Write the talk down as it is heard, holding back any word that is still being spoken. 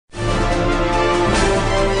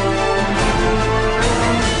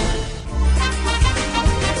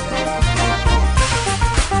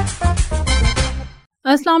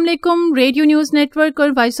अस्सलाम वालेकुम। Radio news network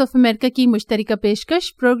और वॉइस ऑफ अमेरिका की मुश्तरका पेशकश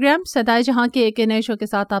प्रोग्राम सदाए जहां के एक नए शो के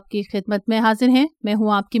साथ आपकी खिदमत में हाजिर हैं। मैं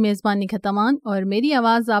हूं आपकी मेज़बान निखत अमान और मेरी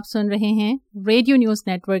आवाज़ आप सुन रहे हैं रेडियो न्यूज़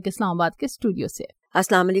नेटवर्क इस्लामाबाद के स्टूडियो से।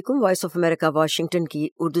 अस्सलाम वालेकुम। वॉइस ऑफ अमेरिका वाशिंगटन की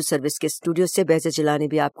उर्दू सर्विस के स्टूडियो से बेहज़त जिलानी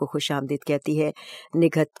भी आपको खुश आमदीद कहती है।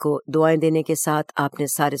 निगहत को दुआएं देने के साथ, आपने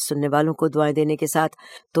सारे सुनने वालों को दुआएं देने के साथ।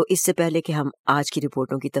 तो इससे पहले कि हम आज की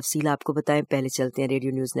रिपोर्टों की तफसील आपको बताएं, पहले चलते हैं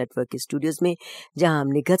रेडियो न्यूज़ नेटवर्क के स्टूडियोज़ में, जहां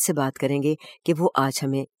हम निगहत से बात करेंगे कि वो आज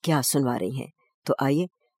हमें क्या सुनवा रही हैं। तो आइए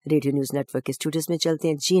रेडियो न्यूज़ नेटवर्क के स्टूडियोज़ में चलते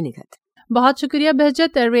हैं। जी निगहत। बहुत शुक्रिया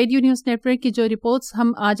बहजत। रेडियो न्यूज़ नेटवर्क की जो रिपोर्ट्स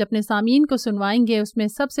हम आज अपने सामीन को सुनवाएंगे उसमें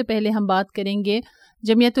सबसे पहले हम बात करेंगे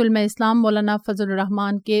जमीयत उलमा इस्लाम मौलाना फजलुर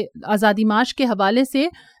रहमान के आज़ादी मार्च के हवाले से,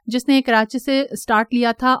 जिसने कराची से स्टार्ट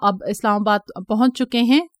लिया था, अब इस्लामाबाद पहुंच चुके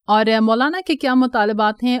हैं। और मौलाना के क्या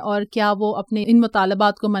मुतालबात हैं और क्या वो अपने इन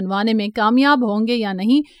मुतालबात को मनवाने में कामयाब होंगे या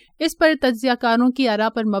नहीं, इस पर तज्ज़ियाकारों की आरा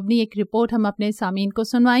पर मबनी एक रिपोर्ट हम अपने सामीन को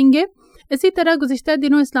सुनवाएंगे। इसी तरह गुज़िश्ता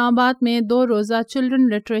दिनों इस्लामाबाद में 2 रोज़ा चिल्ड्रन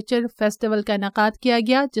लिटरेचर फेस्टिवल का इनेकाद किया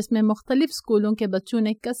गया, जिसमें मुख्तलिफ स्कूलों के बच्चों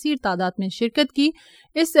ने कसीर तादाद में शिरकत की।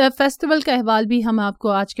 इस फेस्टिवल का अहवाल भी हम आपको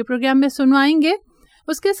आज के प्रोग्राम में सुनवाएंगे।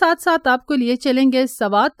 उसके साथ साथ आपको लिए चलेंगे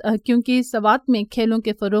सवात, क्योंकि सवात में खेलों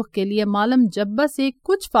के फ़रोग़ के लिए मालम जब्बा से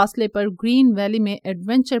कुछ फासले पर ग्रीन वैली में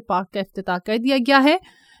एडवेंचर पार्क का इफ्तिताह कर दिया गया है।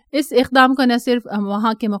 इस इक़दाम को न सिर्फ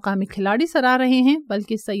वहाँ के मकामी खिलाड़ी सराह रहे हैं,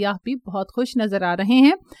 बल्कि सयाह भी बहुत खुश नज़र आ रहे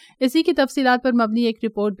हैं। इसी की तफसीलात पर मबनी एक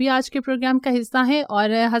रिपोर्ट भी आज के प्रोग्राम का हिस्सा है।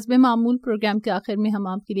 और हस्बे मामूल प्रोग्राम के आखिर में हम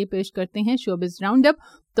आपके लिए पेश करते हैं शोबिज़ राउंडअप।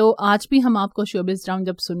 तो आज भी हम आपको शोबिज़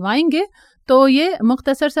राउंडअप सुनवाएंगे। तो ये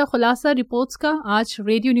मुख्तसर सा खुलासा रिपोर्ट्स का, आज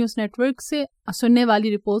रेडियो न्यूज़ नेटवर्क से सुनने वाली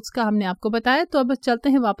रिपोर्ट्स का हमने आपको बताया। तो अब चलते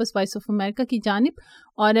हैं वापस वॉइस ऑफ अमेरिका की जानिब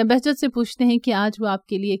और बहजत से पूछते हैं कि आज वो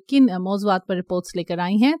आपके लिए किन मौज़ूआत पर रिपोर्ट्स लेकर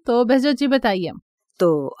आई हैं। तो बहजत जी बताइए।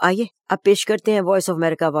 तो आइए अब पेश करते हैं वॉइस ऑफ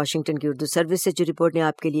अमेरिका वाशिंगटन की उर्दू सर्विस से जो रिपोर्ट ने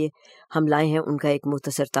आपके लिए हम लाए हैं, उनका एक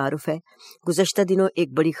मुख्तसर तारुफ है। गुज़श्ता दिनों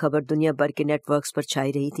एक बड़ी खबर दुनिया भर के नेटवर्क्स पर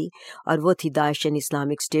छाई रही थी और वो थी दाइश यानी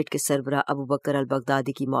इस्लामिक स्टेट के सरबराह अबू बकर अल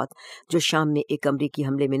बगदादी की मौत, जो शाम में एक अमरीकी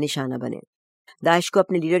हमले में निशाना बने। दाइश को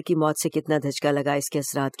अपने लीडर की मौत से कितना धचका लगा, इसके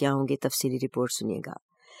असरात क्या होंगे, तफसीली रिपोर्ट सुनिएगा।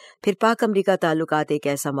 फिर पाक अमरीका ताल्लुकात एक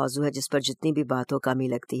ऐसा मौजू है जिस पर जितनी भी बात हो कमी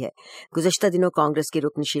लगती है। गुज़श्ता दिनों कांग्रेस की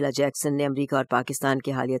रुकन शीला जैक्सन ने अमरीका और पाकिस्तान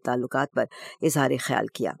के हालिया ताल्लुकात पर इजहार ख्याल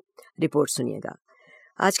किया। रिपोर्ट सुनिएगा।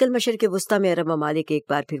 आजकल मशरिक़ वुस्ता में अरब ममालिक एक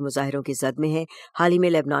बार फिर मुजाहिरों की जद में है। हाल ही में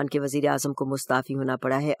लेबनान के वज़ीर आज़म को मुस्ताफ़ी होना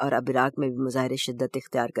पड़ा है और अब इराक में भी मुजाहिरे शिद्दत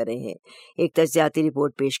इख्तियार कर रहे हैं। एक तज्ज़ियाती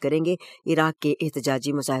रिपोर्ट पेश करेंगे इराक के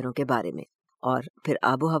एहतजाजी मुजाहिरों के बारे में, और फिर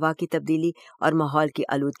आबो हवा की तब्दीली और माहौल की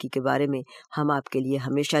आलूदगी के बारे में हम आपके लिए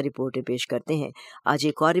हमेशा रिपोर्टें पेश करते हैं। आज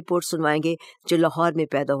एक और रिपोर्ट सुनवाएंगे जो लाहौर में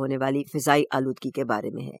पैदा होने वाली फ़िज़ाई आलूदगी के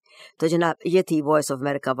बारे में है। तो जनाब, ये थी वॉइस ऑफ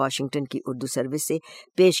अमेरिका वाशिंगटन की उर्दू सर्विस से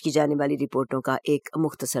पेश की जाने वाली रिपोर्टों का एक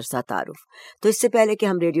मुख्तसर सा तारुफ। तो इससे पहले कि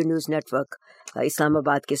हम रेडियो न्यूज़ नेटवर्क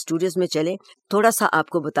इस्लामाबाद के स्टूडियोज़ में चलें, थोड़ा सा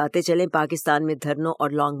आपको बताते चलें पाकिस्तान में धरनों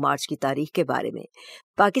और लॉन्ग मार्च की तारीख के बारे में।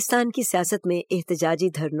 पाकिस्तान की सियासत में एहतजाजी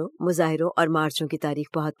धरनों, मुजाहिरों और मार्चों की तारीख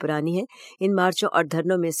बहुत पुरानी है। इन मार्चों और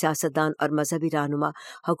धरनों में सियासतदान और मजहबी रहनुमा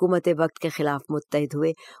हुकूमत वक्त के खिलाफ मुत्तहिद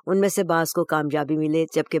हुए। उनमें से बाज़ को कामयाबी मिले,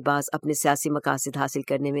 जबकि बाज़ अपने सियासी मकासद हासिल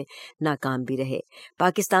करने में नाकाम भी रहे।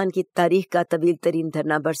 पाकिस्तान की तारीख का तवील तरीन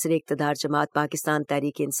धरना बरसर इक़्तिदार जमात पाकिस्तान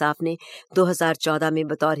तहरीक इंसाफ ने 2014 में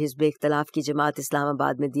बतौर हिज़्ब इख्तिलाफ की जमात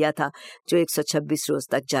इस्लामाबाद में दिया था, जो 126 रोज़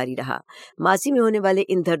तक जारी रहा। माजी में होने वाले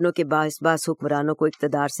इन धरनों के बास हुक्मरानों को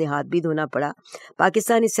इक़्तिदार से हाथ भी धोना पड़ा।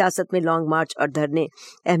 पाकिस्तानी सियासत में लॉन्ग मार्च और धरने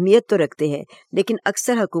अहमियत तो रखते हैं, लेकिन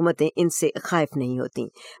अक्सर हुकूमतें इनसे खौफ नहीं होती।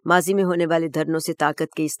 माजी में होने वाले धरनों से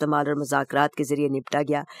ताकत के इस्तेमाल और मुज़ाकरात के जरिए निपटा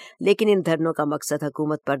गया, लेकिन इन धरनों का मकसद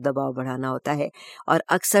हुकूमत पर दबाव बढ़ाना होता है और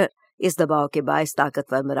अक्सर इस दबाव के बायस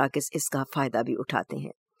ताकतवर मराकज़ इसका फ़ायदा भी उठाते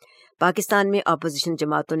हैं। पाकिस्तान में अपोजिशन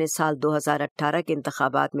जमातों ने साल 2018 के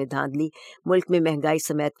इंतखाबात में धांधली, मुल्क में महंगाई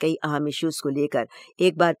समेत कई अहम इशूज़ को लेकर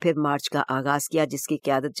एक बार फिर मार्च का आगाज़ किया, जिसकी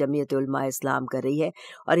क़यादत जमीयत उलमा इस्लाम कर रही है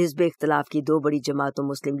और हिज़्ब इख्तिलाफ की 2 बड़ी जमातों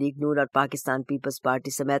मुस्लिम लीग नून और पाकिस्तान पीपल्स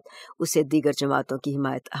पार्टी समेत उसे दीगर जमातों की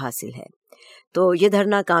हिमायत हासिल है। तो ये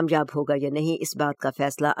धरना कामयाब होगा या नहीं, इस बात का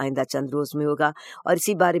फैसला आइंदा चंद रोज़ में होगा और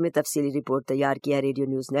इसी बारे में तफसीली रिपोर्ट तैयार किया रेडियो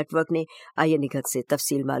न्यूज़ नेटवर्क ने। आइए निगहत से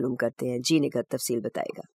तफसील मालूम करते हैं। जी निगहत तफसील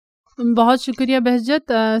बताएगा। बहुत शुक्रिया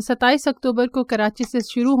बहजत। 27 अक्टूबर को कराची से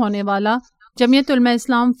शुरू होने वाला जमीयत उलमा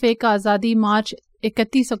इस्लाम फ़ेक आज़ादी मार्च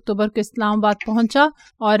 31 अक्टूबर को इस्लामाबाद पहुंचा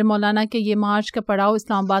और मौलाना के ये मार्च का पड़ाव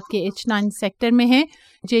इस्लामाबाद के H9 सेक्टर में है।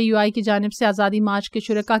 JUI की जानिब से आज़ादी मार्च के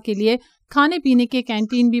शुरका के लिए खाने पीने के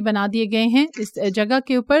कैंटीन भी बना दिए गए हैं इस जगह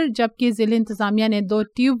के ऊपर, जबकि ज़िला इंतज़ामिया ने 2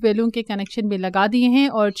 ट्यूब वेलों के कनेक्शन भी लगा दिए हैं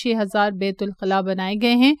और 6000 बैतुल खला बनाए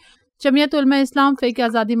गए हैं। جمعیت علماء اسلام فیک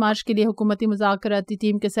آزادی مارچ کے لیے حکومتی مذاکراتی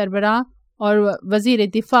ٹیم کے سربراہ اور وزیر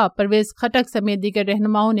دفاع پرویز خٹک سمیت دیگر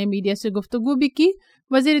رہنماؤں نے میڈیا سے گفتگو بھی کی۔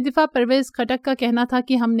 وزیر دفاع پرویز خٹک کا کہنا تھا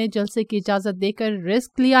کہ ہم نے جلسے کی اجازت دے کر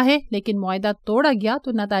رسک لیا ہے، لیکن معاہدہ توڑا گیا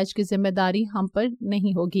تو نتائج کی ذمہ داری ہم پر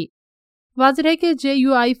نہیں ہوگی۔ واضح ہے کہ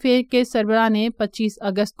JUI کے سربراہ نے 25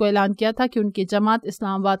 اگست کو اعلان کیا تھا کہ ان کی جماعت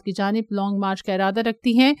اسلام آباد کی جانب لانگ مارچ کا ارادہ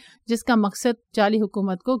رکھتی ہے، جس کا مقصد جعلی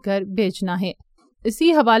حکومت کو گھر بھیجنا ہے۔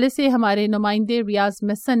 اسی حوالے سے ہمارے نمائندے ریاض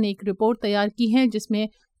محسن نے ایک رپورٹ تیار کی ہے جس میں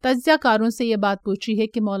تجزیہ کاروں سے یہ بات پوچھی ہے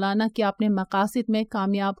کہ مولانا کیا اپنے مقاصد میں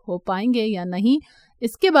کامیاب ہو پائیں گے یا نہیں،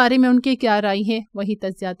 اس کے بارے میں ان کی کیا رائے ہے۔ وہی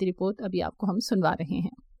تجزیاتی رپورٹ ابھی آپ کو ہم سنوا رہے ہیں۔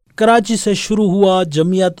 کراچی سے شروع ہوا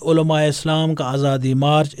جمعیت علماء اسلام کا آزادی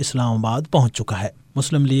مارچ اسلام آباد پہنچ چکا ہے۔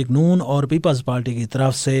 مسلم لیگ نون اور پیپلز پارٹی کی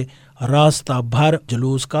طرف سے راستہ بھر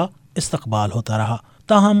جلوس کا استقبال ہوتا رہا،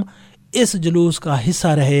 تاہم اس جلوس کا حصہ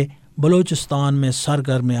رہے بلوچستان میں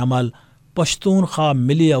سرگرم عمل پشتونخوا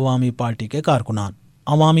ملی عوامی پارٹی کے کارکنان۔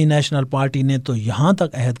 عوامی نیشنل پارٹی نے تو یہاں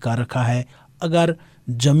تک عہد کر رکھا ہے اگر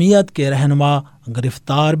جمعیت کے رہنما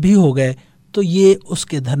گرفتار بھی ہو گئے تو یہ اس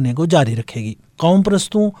کے دھرنے کو جاری رکھے گی۔ قوم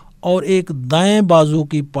پرستوں اور ایک دائیں بازو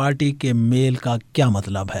کی پارٹی کے میل کا کیا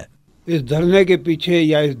مطلب ہے؟ اس دھرنے کے پیچھے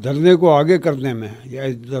یا اس دھرنے کو آگے کرنے میں یا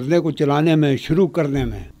اس دھرنے کو چلانے میں شروع کرنے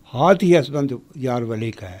میں ہاتھ ہی اسبند یار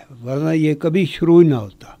ولی کا ہے، ورنہ یہ کبھی شروع ہی نہ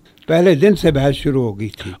ہوتا۔ پہلے دن سے بحث شروع ہو گئی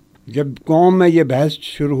تھی، جب قوم میں یہ بحث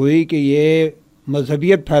شروع ہوئی کہ یہ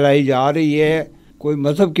مذہبیت پھیلائی جا رہی ہے، کوئی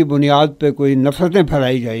مذہب کی بنیاد پہ کوئی نفرتیں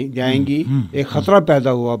پھیلائی جائیں گی، ایک خطرہ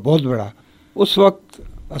پیدا ہوا بہت بڑا۔ اس وقت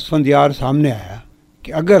اسفندیار سامنے آیا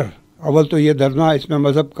کہ اگر اول تو یہ دھرنا، اس میں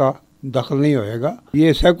مذہب کا دخل نہیں ہوئے گا،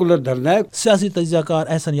 یہ سیکولر دھرنا ہے۔ سیاسی تجزیہ کار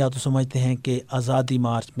احسن یاتو سمجھتے ہیں کہ آزادی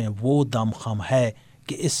مارچ میں وہ دم خم ہے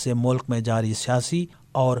کہ اس سے ملک میں جاری سیاسی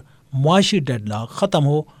اور معاشی ڈیڈ لاک ختم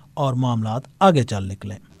ہو اور معاملات آگے چل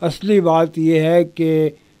نکلیں۔ اصلی بات یہ ہے کہ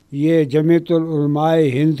یہ جمعیت العلماء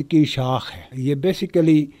ہند کی شاخ ہے، یہ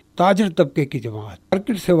بیسیکلی تاجر طبقے کی جماعت،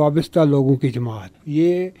 مارکیٹ سے وابستہ لوگوں کی جماعت۔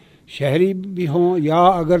 یہ شہری بھی ہوں یا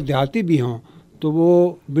اگر دیہاتی بھی ہوں تو وہ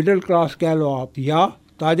مڈل کلاس کہہ لو آپ، یا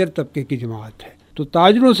تاجر طبقے کی جماعت ہے۔ تو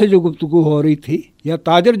تاجروں سے جو گفتگو ہو رہی تھی یا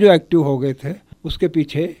تاجر جو ایکٹیو ہو گئے تھے، اس کے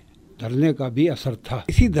پیچھے دھرنے کا بھی اثر تھا۔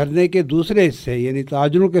 اسی دھرنے کے دوسرے حصے یعنی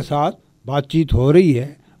تاجروں کے ساتھ بات چیت ہو رہی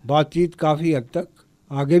ہے، بات چیت کافی حد تک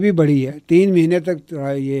آگے بھی بڑھی ہے۔ 3 مہینے تک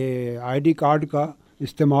یہ ID کارڈ کا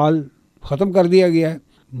استعمال ختم کر دیا گیا ہے،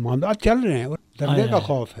 معاملات چل رہے ہیں۔ دھرنے کا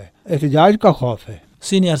خوف ہے، احتجاج کا خوف ہے۔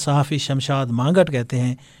 سینئر صحافی شمشاد مانگٹ کہتے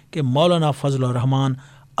ہیں کہ مولانا فضل الرحمان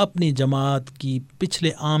اپنی جماعت کی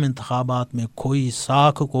پچھلے عام انتخابات میں کھوئی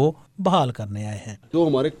ساکھ کو بحال کرنے آئے ہیں۔ جو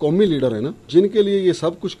ہمارے قومی لیڈر ہیں نا، جن کے لیے یہ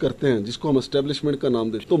سب کچھ کرتے ہیں، جس کو ہم اسٹیبلشمنٹ کا نام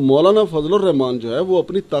دیتے ہیں، تو مولانا فضل الرحمان جو ہے وہ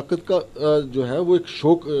اپنی طاقت کا جو ہے وہ ایک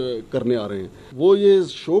شو کرنے آ رہے ہیں۔ وہ یہ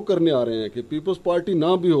شو کرنے آ رہے ہیں کہ پیپلز پارٹی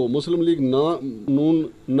نہ بھی ہو، مسلم لیگ نون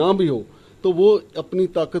نہ بھی ہو، تو وہ اپنی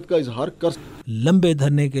طاقت کا اظہار کر۔ لمبے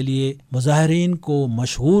دھرنے کے لیے مظاہرین کو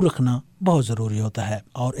مشغول رکھنا بہت ضروری ہوتا ہے،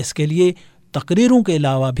 اور اس کے لیے تقریروں کے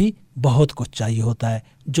علاوہ بھی بہت کچھ چاہیے ہوتا ہے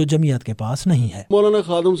جو جمعیت کے پاس نہیں ہے۔ مولانا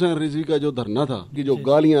خادم حسین رضوی کا جو دھرنا تھا کہ جو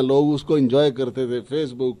گالیاں لوگ اس کو انجوائے کرتے تھے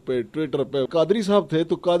فیس بک پہ، ٹویٹر پہ، قادری صاحب تھے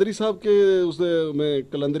تو قادری صاحب کے اس میں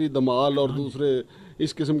کلندری دمال اور دوسرے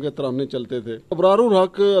اس قسم کے ترانے چلتے تھے۔ ابرار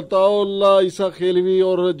الحق، عطا اللہ، عیسیٰ خیلوی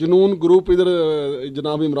اور جنون گروپ ادھر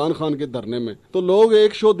جناب عمران خان کے دھرنے میں، تو لوگ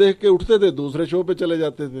ایک شو دیکھ کے اٹھتے تھے، دوسرے شو پہ چلے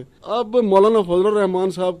جاتے تھے۔ اب مولانا فضل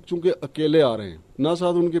الرحمان صاحب چونکہ اکیلے آ رہے ہیں، نہ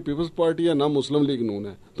ساتھ ان کی پیپلز پارٹی ہے نہ مسلم لیگ نون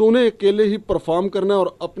ہے، تو انہیں اکیلے ہی پرفارم کرنا ہے، اور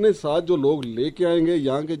اپنے ساتھ جو لوگ لے کے آئیں گے،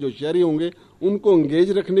 یہاں کے جو شہری ہوں گے، ان کو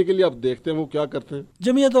انگیج رکھنے کے لیے آپ دیکھتے ہیں وہ کیا کرتے ہیں۔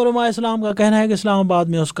 جمعیت علماء اسلام کا کہنا ہے کہ اسلام آباد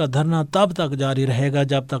میں اس کا دھرنا تب تک جاری رہے گا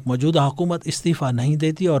جب تک موجودہ حکومت استعفیٰ نہیں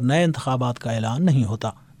دیتی اور نئے انتخابات کا اعلان نہیں ہوتا۔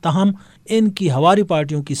 تاہم ان کی ہواری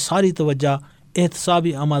پارٹیوں کی ساری توجہ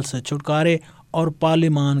احتسابی عمل سے چھٹکارے اور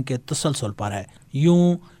پارلیمان کے تسلسل پر ہے۔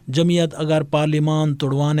 یوں جمعیت اگر پارلیمان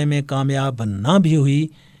توڑوانے میں کامیاب نہ بھی ہوئی،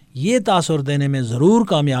 یہ تاثر دینے میں ضرور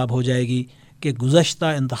کامیاب ہو جائے گی کہ گزشتہ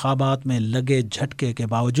انتخابات میں لگے جھٹکے کے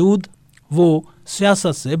باوجود وہ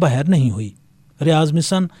سیاست سے باہر نہیں ہوئی۔ Riyaz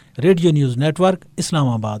Mohsin, radio news network, اسلام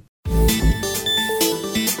آباد۔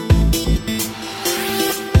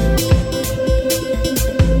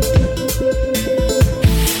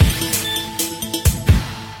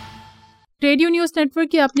 ریڈیو نیوز نیٹ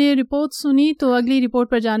ورک کی آپ نے رپورٹ سنی، تو اگلی رپورٹ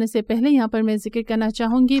پر جانے سے پہلے یہاں پر میں ذکر کرنا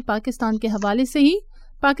چاہوں گی پاکستان کے حوالے سے ہی۔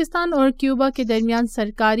 پاکستان اور کیوبا کے درمیان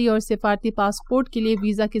سرکاری اور سفارتی پاسپورٹ کے لیے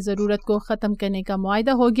ویزا کی ضرورت کو ختم کرنے کا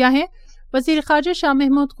معاہدہ ہو گیا ہے۔ وزیر خارجہ شاہ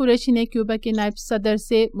محمود قریشی نے کیوبا کے نائب صدر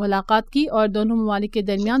سے ملاقات کی اور دونوں ممالک کے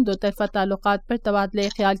درمیان دو طرفہ تعلقات پر تبادلہ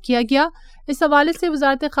خیال کیا گیا۔ اس حوالے سے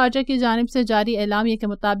وزارت خارجہ کی جانب سے جاری اعلامیہ کے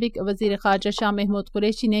مطابق وزیر خارجہ شاہ محمود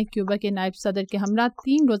قریشی نے کیوبا کے نائب صدر کے ہمراہ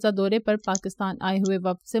 3 روزہ دورے پر پاکستان آئے ہوئے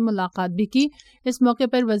وفد سے ملاقات بھی کی۔ اس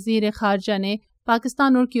موقع پر وزیر خارجہ نے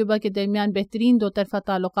پاکستان اور کیوبا کے درمیان بہترین دو طرفہ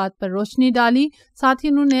تعلقات پر روشنی ڈالی۔ ساتھ ہی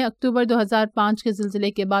انہوں نے اکتوبر 2005 کے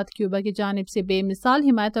زلزلے کے بعد کیوبا کی جانب سے بے مثال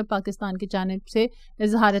حمایت اور پاکستان کی جانب سے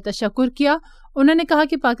اظہار تشکر کیا۔ انہوں نے کہا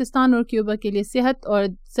کہ پاکستان اور کیوبا کے لیے صحت اور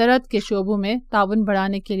زراعت کے شعبوں میں تعاون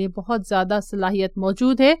بڑھانے کے لیے بہت زیادہ صلاحیت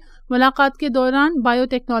موجود ہے۔ ملاقات کے دوران بائیو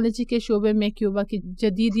ٹیکنالوجی کے شعبے میں کیوبا کی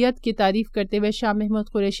جدیدیت کی تعریف کرتے ہوئے شاہ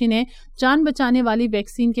محمود قریشی نے جان بچانے والی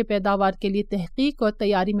ویکسین کے پیداوار کے لیے تحقیق اور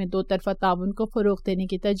تیاری میں دو طرفہ تعاون کو فروغ دینے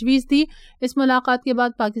کی تجویز دی۔ اس ملاقات کے بعد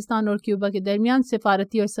پاکستان اور کیوبا کے درمیان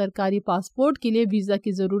سفارتی اور سرکاری پاسپورٹ کے لیے ویزا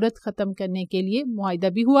کی ضرورت ختم کرنے کے لیے معاہدہ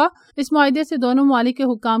بھی ہوا۔ اس معاہدے سے دونوں ممالک کے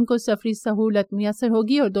حکام کو سفری سہولت میسر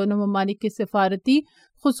ہوگی اور دونوں ممالک کے سفارتی،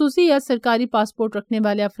 خصوصی یا سرکاری پاسپورٹ رکھنے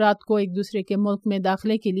والے افراد کو ایک دوسرے کے ملک میں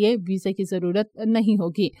داخلے کے لیے ویزا کی ضرورت نہیں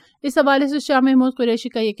ہوگی۔ اس حوالے سے شاہ محمود قریشی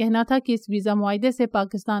کا یہ کہنا تھا کہ اس ویزا معاہدے سے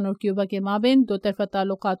پاکستان اور کیوبا کے مابین دو طرفہ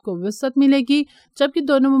تعلقات کو وسعت ملے گی، جبکہ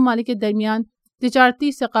دونوں ممالک کے درمیان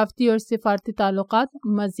تجارتی، ثقافتی اور سفارتی تعلقات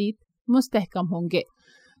مزید مستحکم ہوں گے۔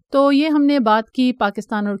 تو یہ ہم نے بات کی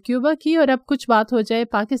پاکستان اور کیوبا کی، اور اب کچھ بات ہو جائے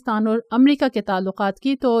پاکستان اور امریکہ کے تعلقات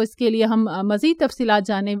کی۔ تو اس کے لیے ہم مزید تفصیلات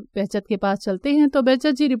جانے بہجت کے پاس چلتے ہیں۔ تو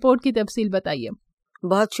بہجت جی، رپورٹ کی تفصیل بتائیے۔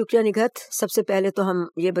 بہت شکریہ نگہت۔ سب سے پہلے تو ہم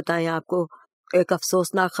یہ بتائیں آپ کو ایک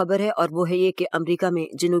افسوسناک خبر ہے، اور وہ ہے یہ کہ امریکہ میں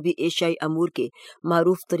جنوبی ایشیائی امور کے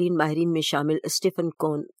معروف ترین ماہرین میں شامل اسٹیفن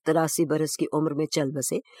کون 83 برس کی عمر میں چل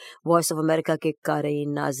بسے۔ وائس آف امریکہ کے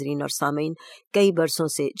قارئین، ناظرین اور سامعین کئی برسوں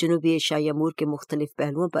سے جنوبی ایشیائی امور کے مختلف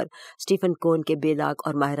پہلوؤں پر اسٹیفن کون کے بے لاگ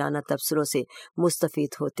اور ماہرانہ تبصروں سے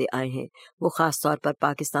مستفید ہوتے آئے ہیں۔ وہ خاص طور پر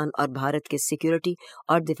پاکستان اور بھارت کے سیکیورٹی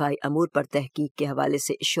اور دفاعی امور پر تحقیق کے حوالے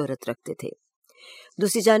سے شہرت رکھتے تھے۔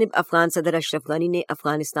 دوسری جانب افغان صدر اشرف غنی نے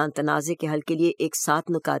افغانستان تنازع کے حل کے لیے ایک 7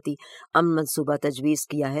 نکاتی امن منصوبہ تجویز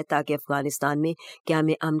کیا ہے تاکہ افغانستان میں قیام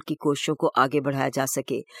امن کی کوششوں کو آگے بڑھایا جا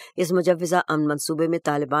سکے۔ اس مجوزہ امن منصوبے میں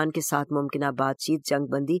طالبان کے ساتھ ممکنہ بات چیت، جنگ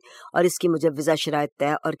بندی اور اس کی مجوزہ شرائط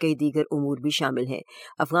طے اور کئی دیگر امور بھی شامل ہیں۔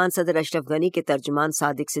 افغان صدر اشرف غنی کے ترجمان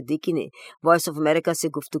صادق صدیقی نے وائس آف امریکہ سے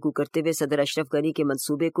گفتگو کرتے ہوئے صدر اشرف غنی کے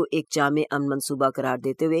منصوبے کو ایک جامع امن منصوبہ قرار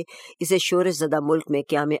دیتے ہوئے اسے شورش زدہ ملک میں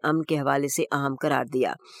قیام امن کے حوالے سے اہم قرار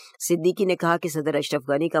دیا۔ صدیقی نے کہا کہ صدر اشرف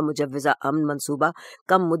غنی کا مجوزہ امن منصوبہ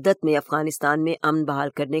کم مدت میں افغانستان میں امن بحال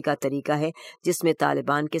کرنے کا طریقہ ہے، جس میں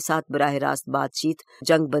طالبان کے ساتھ براہ راست بات چیت،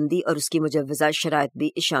 جنگ بندی اور اس کی مجوزہ شرائط بھی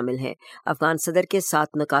شامل ہیں۔ افغان صدر کے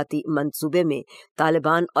 7 نکاتی منصوبے میں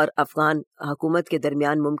طالبان اور افغان حکومت کے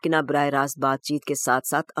درمیان ممکنہ براہ راست بات چیت کے ساتھ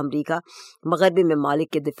ساتھ امریکہ، مغربی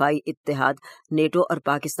ممالک کے دفاعی اتحاد نیٹو اور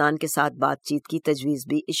پاکستان کے ساتھ بات چیت کی تجویز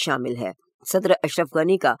بھی شامل ہے۔ صدر اشرف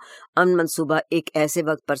غنی کا امن منصوبہ ایک ایسے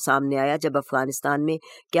وقت پر سامنے آیا جب افغانستان میں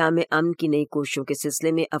قیام امن کی نئی کوششوں کے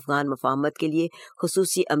سلسلے میں افغان مفاہمت کے لیے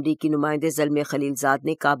خصوصی امریکی نمائندے زلمے خلیل زاد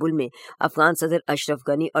نے کابل میں افغان صدر اشرف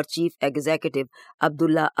غنی اور چیف ایگزیکٹو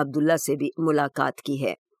عبداللہ سے بھی ملاقات کی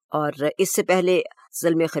ہے، اور اس سے پہلے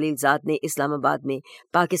زلمے خلیل زاد نے اسلام آباد میں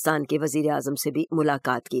پاکستان کے وزیر اعظم سے بھی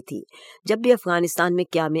ملاقات کی تھی۔ جب بھی افغانستان میں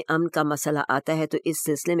قیام امن کا مسئلہ آتا ہے تو اس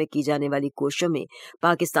سلسلے میں کی جانے والی کوششوں میں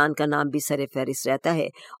پاکستان کا نام بھی سر فہرست رہتا ہے،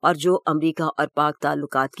 اور جو امریکہ اور پاک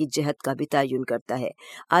تعلقات کی جہت کا بھی تعین کرتا ہے۔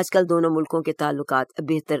 آج کل دونوں ملکوں کے تعلقات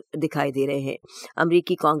بہتر دکھائی دے رہے ہیں۔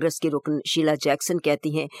 امریکی کانگریس کی رکن شیلا جیکسن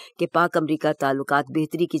کہتی ہیں کہ پاک امریکہ تعلقات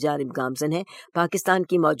بہتری کی جانب گامزن ہے۔ پاکستان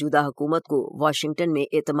کی موجودہ حکومت کو واشنگٹن میں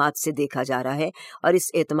اعتماد سے دیکھا جا رہا ہے، اور اس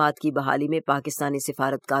اعتماد کی بحالی میں پاکستانی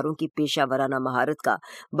سفارتکاروں کی پیشہ ورانہ مہارت کا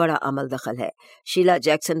بڑا عمل دخل ہے۔ شیلا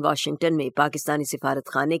جیکسن واشنگٹن میں پاکستانی سفارت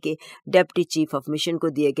خانے کے ڈپٹی چیف آف مشن کو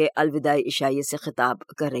دیے گئے الوداعی عشائیے سے خطاب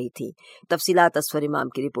کر رہی تھی۔ تفصیلات اصفر امام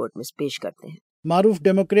کی رپورٹ میں پیش کرتے ہیں۔ معروف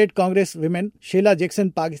democrat congresswoman Sheila Jackson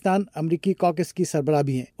Pakistan امریکی کاکس کی سربراہ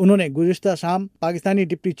بھی ہیں۔ انہوں نے گزشتہ شام Pakistani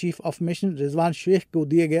deputy chief of mission Rizwan Sheikh کو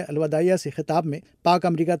دیے گئے الوداعیہ سے خطاب میں پاک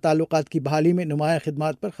امریکہ تعلقات کی بحالی میں نمایاں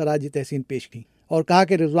خدمات پر خراج تحسین پیش کی، اور کہا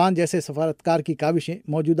کہ رضوان جیسے سفارتکار کی کاوشیں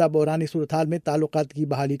موجودہ بحرانی صورتحال میں تعلقات کی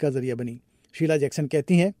بحالی کا ذریعہ بنی۔ شیلا جیکسن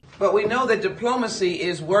کہتی ہیں، But we know that diplomacy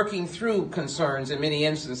is working through concerns in many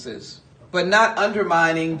instances, but not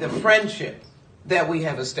undermining the friendship that we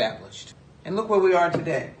have established. And look where we are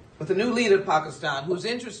today, with a new leader of Pakistan who's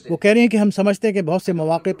interested. وہ کہہ رہی ہیں کہ ہم سمجھتے ہیں کہ بہت سے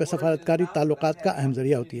مواقع پر سفارتکاری تعلقات کا اہم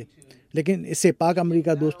ذریعہ ہوتی ہے، لیکن اس سے پاک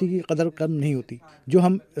امریکہ دوستی کی قدر کم نہیں ہوتی جو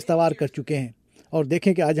ہم استوار کر چکے ہیں، اور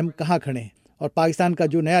دیکھیں کہ آج ہم کہاں کھڑے ہیں۔ اور پاکستان کا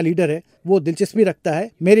جو نیا لیڈر ہے وہ دلچسپی رکھتا ہے۔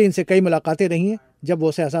 میری ان سے کئی ملاقاتیں رہی ہیں، جب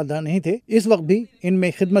وہ سیاستدان نہیں تھے اس وقت بھی ان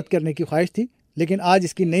میں خدمت کرنے کی خواہش تھی، لیکن آج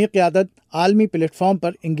اس کی نئی قیادت عالمی پلیٹ فارم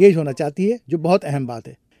پر انگیج ہونا چاہتی ہے، جو بہت اہم بات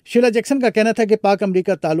ہے۔ شیلا جیکسن کا کہنا تھا کہ پاک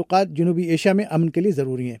امریکہ تعلقات جنوبی ایشیا میں امن کے لیے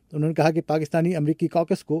ضروری ہیں۔ انہوں نے کہا کہ پاکستانی امریکی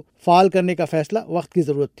کاکس کو فعال کرنے کا فیصلہ وقت کی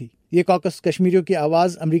ضرورت تھی۔ یہ کاکس کشمیریوں کی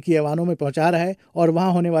آواز امریکی ایوانوں میں پہنچا رہا ہے اور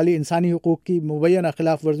وہاں ہونے والی انسانی حقوق کی مبینہ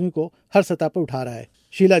خلاف ورزیوں کو ہر سطح پر اٹھا رہا ہے۔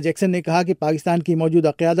 شیلا جیکسن نے کہا کہ پاکستان کی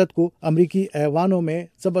موجودہ قیادت کو امریکی ایوانوں میں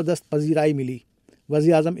زبردست پذیرائی ملی۔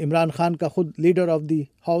 وزیر اعظم عمران خان کا خود leader of the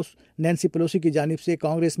house Nancy Pelosi کی جانب سے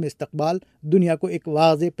کانگریس میں استقبال دنیا کو ایک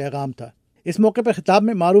واضح پیغام تھا۔ اس موقع پر خطاب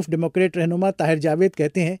میں معروف ڈیموکریٹ رہنما طاہر جاوید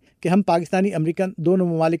کہتے ہیں کہ ہم پاکستانی امریکن دونوں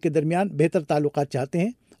ممالک کے درمیان بہتر تعلقات چاہتے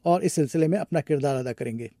ہیں اور اس سلسلے میں اپنا کردار ادا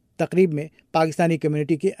کریں گے۔ تقریب میں پاکستانی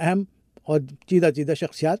کمیونٹی کی اہم اور چیدہ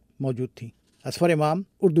شخصیات موجود تھیں۔ اصفر امام،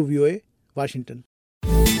 اردو VOA، واشنگٹن۔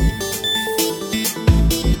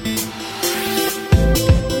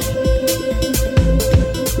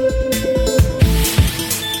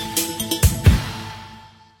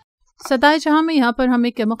 صدائے جہاں میں یہاں پر ہم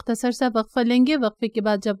ایک مختصر سا وقفہ لیں گے۔ وقفے کے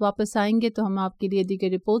بعد جب واپس آئیں گے تو ہم آپ کے لیے دیگر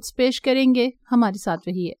رپورٹس پیش کریں گے۔ ہمارے ساتھ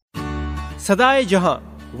رہیے۔ صدائے جہاں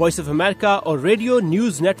وائس آف امریکہ اور ریڈیو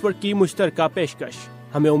نیوز نیٹ ورک کی مشترکہ پیشکش۔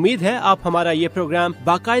 ہمیں امید ہے آپ ہمارا یہ پروگرام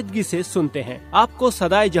باقاعدگی سے سنتے ہیں۔ آپ کو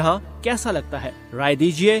صدائے جہاں کیسا لگتا ہے؟ رائے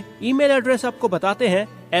دیجیے۔ ای میل ایڈریس آپ کو بتاتے ہیں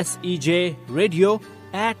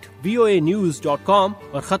sejradio@voanews.com،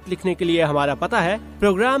 اور خط لکھنے کے لیے ہمارا پتہ ہے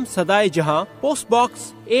پروگرام صدائے جہاں، post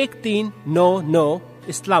box 1399،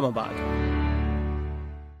 Islamabad.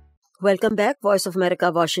 Welcome back. Voice of America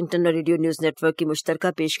Washington اور ریڈیو نیوز نیٹ ورک کی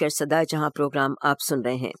مشترکہ پیشکش صدائے جہاں پروگرام آپ سن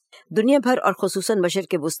رہے ہیں۔ دنیا بھر اور خصوصاً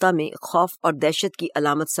مشرق وسطیٰ میں خوف اور دہشت کی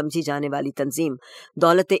علامت سمجھی جانے والی تنظیم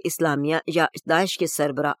دولت اسلامیہ یا داعش کے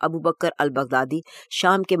سربراہ ابو بکر البغدادی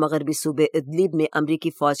شام کے مغربی صوبے ادلیب میں امریکی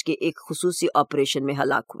فوج کے ایک خصوصی آپریشن میں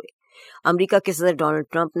ہلاک ہوئے۔ امریکہ کے صدر ڈونلڈ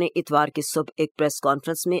ٹرمپ نے اتوار کی صبح ایک پریس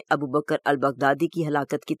کانفرنس میں ابو بکر البغدادی کی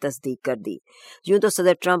ہلاکت کی تصدیق کر دی۔ یوں تو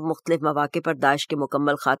صدر ٹرمپ مختلف مواقع پر داعش کے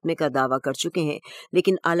مکمل خاتمے کا دعویٰ کر چکے ہیں،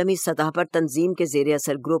 لیکن عالمی سطح پر تنظیم کے زیر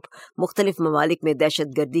اثر گروپ مختلف ممالک میں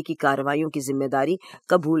دہشت گردی کی کارروائیوں کی ذمہ داری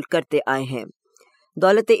قبول کرتے آئے ہیں۔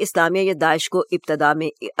 دولت اسلامیہ یا داعش کو ابتدا میں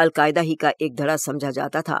القاعدہ ہی کا ایک دھڑا سمجھا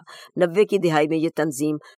جاتا تھا۔ 90 کی دہائی میں یہ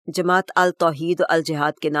تنظیم جماعت التوحید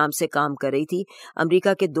الجہاد کے نام سے کام کر رہی تھی۔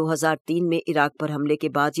 امریکہ کے 2003 میں عراق پر حملے کے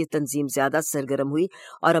بعد یہ تنظیم زیادہ سرگرم ہوئی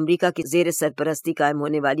اور امریکہ کی زیر سرپرستی قائم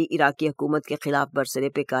ہونے والی عراقی حکومت کے خلاف برسرے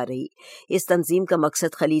پیکار رہی۔ اس تنظیم کا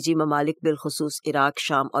مقصد خلیجی ممالک بالخصوص عراق،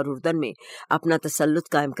 شام اور اردن میں اپنا تسلط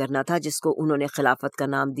قائم کرنا تھا، جس کو انہوں نے خلافت کا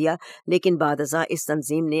نام دیا، لیکن بعد ازاں اس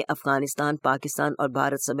تنظیم نے افغانستان، پاکستان اور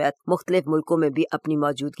بھارت سمیت مختلف ملکوں میں بھی اپنی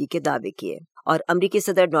موجودگی کے دعوے کیے۔ اور امریکی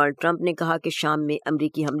صدر ڈونلڈ ٹرمپ نے کہا کہ شام میں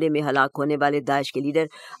امریکی حملے میں ہلاک ہونے والے داعش کے لیڈر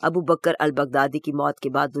ابو بکر البغدادی کی موت کے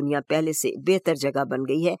بعد دنیا پہلے سے بہتر جگہ بن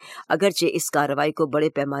گئی ہے۔ اگرچہ اس کارروائی کو بڑے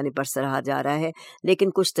پیمانے پر سراہا جا رہا ہے، لیکن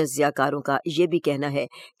کچھ تجزیہ کاروں کا یہ بھی کہنا ہے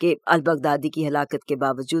کہ البغدادی کی ہلاکت کے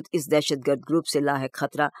باوجود اس دہشت گرد گروپ سے لاحق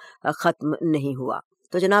خطرہ ختم نہیں ہوا۔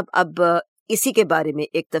 تو جناب، اب اسی کے بارے میں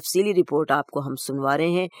ایک تفصیلی رپورٹ آپ کو ہم سنوا رہے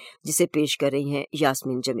ہیں، جسے پیش کر رہی ہیں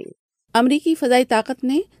یاسمین جمیل۔ امریکی فضائی طاقت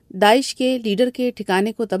نے داعش کے لیڈر کے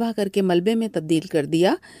ٹھکانے کو تباہ کر کے ملبے میں تبدیل کر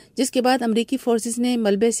دیا، جس کے بعد امریکی فورسز نے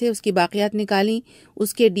ملبے سے اس کی باقیات نکالیں،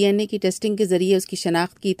 اس کے DNA کی ٹیسٹنگ کے ذریعے اس کی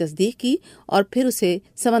شناخت کی تصدیق کی اور پھر اسے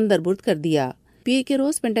سمندر برد کر دیا۔ پی کے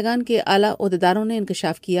روز پینٹاگن کے اعلیٰ عہدیداروں نے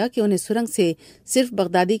انکشاف کیا کہ انہیں سرنگ سے صرف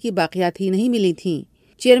بغدادی کی باقیات ہی نہیں ملی تھیں۔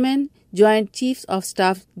 Chairman joint chiefs of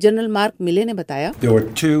staff general Mark Milley نے بتایا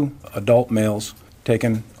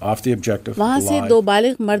وہاں سے 2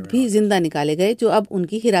 بالغ مرد بھی زندہ نکالے گئے جو اب ان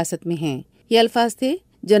کی حراست میں ہیں۔ یہ الفاظ تھے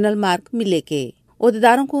جنرل مارک ملے کے۔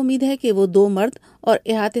 عہدیداروں کو امید ہے کہ وہ 2 مرد اور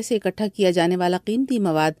احاطے سے اکٹھا کیا جانے والا قیمتی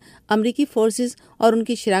مواد امریکی فورسز اور ان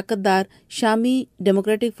کی شراکت دار شامی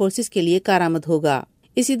ڈیموکریٹک فورسز کے لیے کارآمد ہوگا۔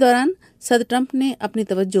 اسی دوران صدر ٹرمپ نے اپنی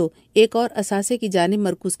توجہ ایک اور اثاثے کی جانب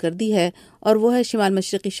مرکوز کر دی ہے اور وہ ہے شمال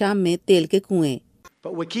مشرقی شام میں تیل کے کنویں۔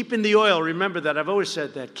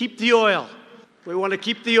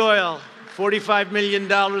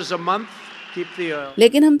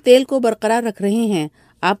 لیکن ہم تیل کو برقرار رکھ رہے ہیں۔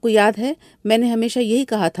 آپ کو یاد ہے میں نے ہمیشہ یہی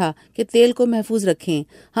کہا تھا کہ تیل کو محفوظ رکھیں۔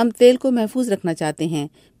 ہم تیل کو محفوظ رکھنا چاہتے ہیں۔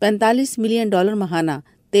 $45 ملین ماہانہ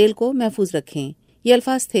تیل کو محفوظ رکھیں۔ یہ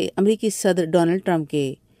الفاظ تھے امریکی صدر ڈونلڈ ٹرمپ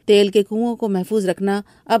کے۔ تیل کے کنوؤں کو محفوظ رکھنا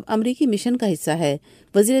اب امریکی مشن کا حصہ ہے۔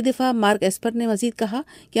 وزیر دفاع مارک ایسپر نے مزید کہا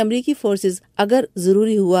کہ امریکی فورسز اگر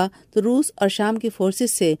ضروری ہوا تو روس اور شام کی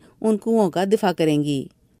فورسز سے ان کنوؤں کا دفاع کریں گی۔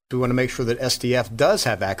 We want to make sure that SDF does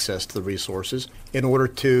have access to the resources in order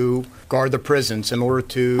to guard the prisons, in order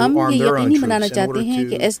to हम arm ये their own यकीनी troops, बनाना in चाहते order हैं to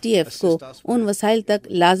कि SDF को assist us उन वसाइल तक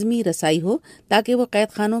लाजमी रसाई हो ताकि वो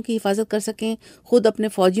कैद खानों की हिफाजत कर सकें, खुद अपने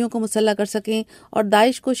फौजियों को मुसल्लह कर सकें और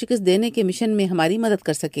दाइश को शिकस्त देने के मिशन में हमारी मदद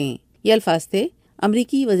कर सकें। ये अल्फाज थे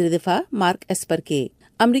अमरीकी वज़ीर दिफा मार्क एस्पर के।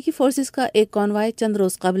 अमरीकी फोर्सेस का एक कॉन्वाय चंद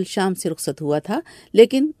रोज कबल शाम से रुखसत हुआ था,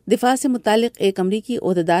 लेकिन दिफा से मुतालिक एक अमरीकी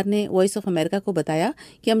ओहदेदार ने वॉइस ऑफ अमेरिका को बताया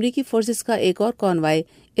कि अमरीकी फोर्सेस का एक और कॉन्वाय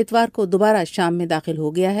इतवार को दोबारा शाम में दाखिल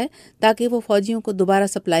हो गया है ताकि वो फौजियों को दोबारा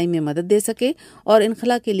सप्लाई में मदद दे सके और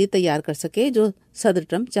इनखला के लिए तैयार कर सके जो सदर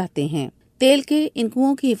ट्रंप चाहते हैं। तेल के इन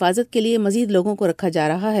कुओं की हिफाजत के लिए मजीद लोगों को रखा जा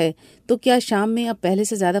रहा है, तो क्या शाम में अब पहले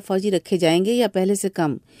से ज्यादा फौजी रखे जाएंगे या पहले से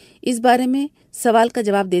कम? इस बारे में सवाल का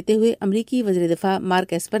जवाब देते हुए अमरीकी वज़ीर दिफा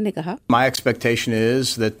मार्क एस्पर ने कहा, My expectation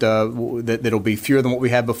is that it'll be fewer than what we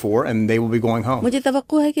had before and they will be going home. मुझे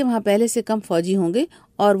तवक्को है कि वहाँ पहले से कम फौजी होंगे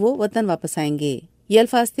और वो वतन वापस आएंगे। ये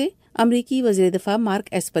अल्फाज थे अमरीकी वज़ीर दिफा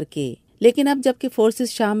मार्क एस्पर के। लेकिन अब जबकि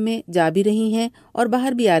फोर्सेस शाम में जा भी रही हैं और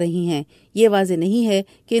बाहर भी आ रही हैं, ये वाज़ेह नहीं है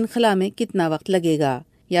कि इनखला में कितना वक्त लगेगा।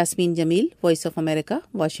 Yasmeen Jamil, voice of America,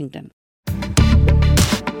 Washington.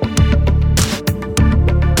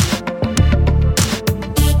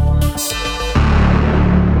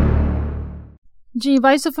 Ji,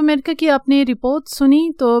 voice of America की आपने रिपोर्ट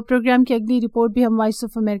सुनी, तो प्रोग्राम की अगली रिपोर्ट भी हम वॉइस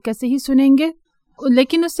ऑफ अमेरिका से ही सुनेंगे।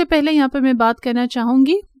 लेकिन उससे पहले यहाँ पर मैं बात करना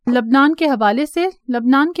चाहूँगी लबनान के हवाले से।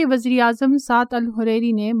 लबनान के वज़ीर आज़म साद अल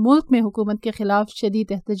हुरैरी ने मुल्क में हुकूमत के खिलाफ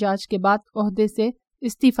शदीद एहतजाज के बाद ओहदे से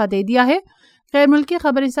इस्तीफ़ा दे दिया है। गैर मुल्की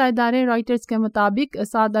खबरसां इदारे रॉयटर्स के मुताबिक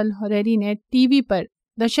साद अल हुरैरी ने टीवी पर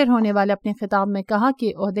नशर होने वाले अपने खिताब में कहा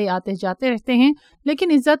कि ओहदे आते जाते रहते हैं,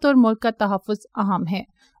 लेकिन इज्जत और मुल्क का तहफ़्फ़ुज़ अहम है।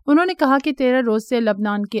 उन्होंने कहा कि 13 रोज़ से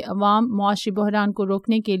लबनान के अवाम मुआशी बहरान को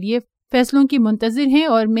रोकने के लिए फैसलों की मुंतज़िर हैं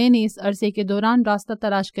और मैंने इस अरसे के दौरान रास्ता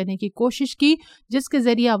तलाश करने की कोशिश की जिसके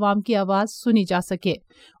ज़रिए अवाम की आवाज़ सुनी जा सके।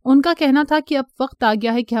 उनका कहना था कि अब वक्त आ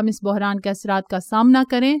गया है कि हम इस बहरान के असरात का सामना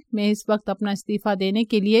करें। मैं इस वक्त अपना इस्तीफ़ा देने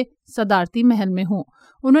के लिए सदारती महल में हूँ।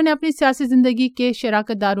 उन्होंने अपनी सियासी ज़िंदगी के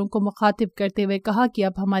शराकतदारों को मुखातिब करते हुए कहा कि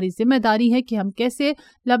अब हमारी जिम्मेदारी है कि हम कैसे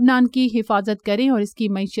लबनान की हिफाजत करें और इसकी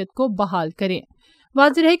मईशत को बहाल करें।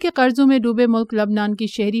 वाज़ेह है कि कर्जों में डूबे मुल्क लबनान की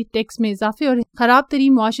शहरी टैक्स में इजाफे और ख़राब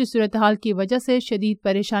तरीन मुआशी सूरत हाल की वजह से शदीद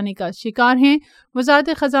परेशानी का शिकार हैं। वज़ारत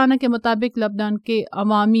ख़जाना के मुताबिक लबनान के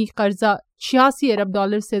अवामी कर्जा 86 अरब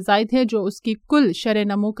डॉलर से ज़ायद है, जो उसकी कुल शरह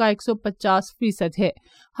नमो का 150% है।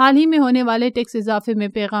 हाल ही में होने वाले टैक्स इजाफे में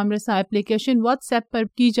पैगाम रसा एप्लीकेशन व्हाट्सएप पर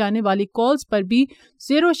की जाने वाली कॉल्स पर भी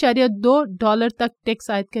 $0.2 तक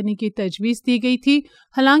टैक्स आयद करने की तजवीज़ दी गई थी।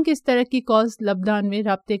 हालांकि इस तरह की कॉल्स लबनान में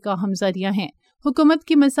राब्ते का हमजरिया हैं। हुकूमत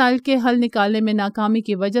की मसाइल के हल निकालने में नाकामी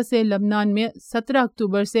की वजह से लबनान में 17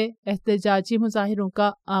 अक्टूबर से एहतजाजी मुजाहिरों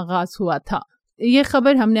का आगाज हुआ था। ये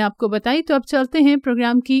खबर हमने आपको बताई। तो अब चलते हैं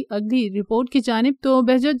प्रोग्राम की अगली रिपोर्ट की जानिब। तो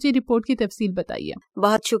बहजत जी, रिपोर्ट की तफसील बताइए।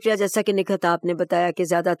 बहुत शुक्रिया। जैसा कि निखत आपने बताया कि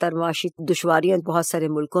ज़्यादातर माशी दुश्वारियाँ बहुत सारे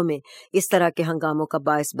मुल्कों में इस तरह के हंगामों का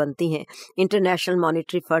बायस बनती हैं। इंटरनेशनल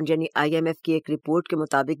मॉनेटरी फंड यानी IMF की एक रिपोर्ट के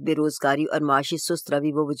मुताबिक बेरोजगारी और माशी सुस्त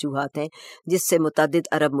रवि वो वजूहात हैं जिससे मुतअद्दिद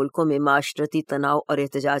अरब मुल्कों में माशरती तनाव और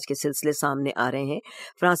एहतजाज के सिलसिले सामने आ रहे हैं।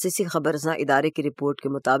 फ्रांसीसी खबरसां इदारे की रिपोर्ट के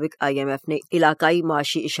मुताबिक IMF ने इलाकाई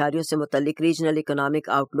माशी इशारियों से मुतल्लिक रीजनल इकोनॉमिक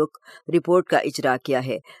आउटलुक रिपोर्ट का इजरा किया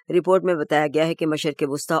है। रिपोर्ट में बताया गया है कि मशरक़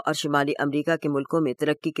वुस्ता और शुमाली अमरीका के मुल्कों में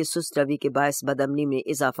तरक्की के सुस्त रवि के बायस बदअमनी में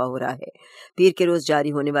इजाफा हो रहा है। पीर के रोज जारी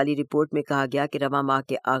होने वाली रिपोर्ट में कहा गया कि रवां माह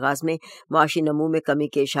के आगाज में माशी नमू में कमी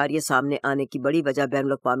के इशारे सामने आने की बड़ी वजह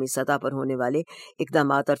बैनुल अक़वामी सतह पर होने वाले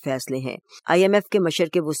इक़दाम और फैसले हैं। IMF के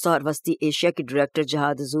मशरक़ वुस्ता और वस्ती एशिया के डायरेक्टर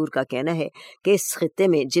जहाद ज़ूर का कहना है कि इस खित्ते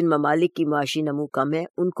में जिन ममालिक की माशी नमू कम है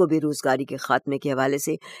उनको बेरोजगारी के खात्मे के हवाले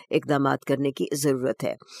से इक़दाम करने की जरूरत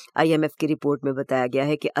है। IMF की रिपोर्ट में बताया गया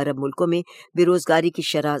है कि अरब मुल्कों में बेरोजगारी की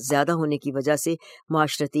शरह ज्यादा होने की वजह से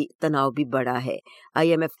माशरती तनाव भी बढ़ा है।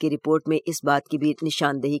 IMF की रिपोर्ट में इस बात की भी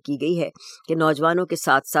निशानदेही की गई है कि नौजवानों के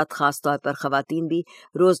साथ साथ खास तौर पर खवातीन भी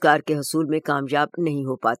रोजगार के हसूल में कामयाब नहीं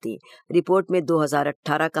हो पाती। रिपोर्ट में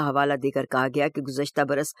 2018 का हवाला देकर कहा गया कि गुज़श्ता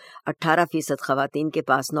बरस 18% खवातीन के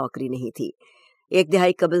पास नौकरी नहीं थी। एक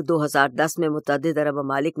दिहाई कबल 2010 में मुतअद्दिद अरब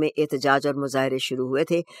ममालिक में एहतजाज और मुजाहरे शुरू हुए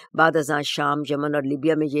थे। बाद अज़ां शाम, यमन और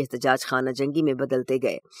लीबिया में ये एहतजाज खाना जंगी में बदलते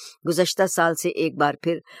गए। गुज़श्ता साल से एक बार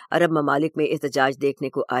फिर अरब ममालिक में एहतजाज देखने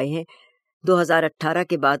को आए हैं। 2018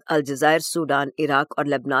 के बाद अलजज़ायर, सूडान, इराक और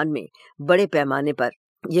लेबनान में बड़े पैमाने पर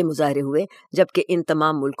یہ مظاہرے ہوئے جبکہ ان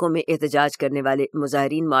تمام ملکوں میں احتجاج کرنے والے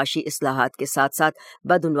مظاہرین معاشی اصلاحات کے ساتھ ساتھ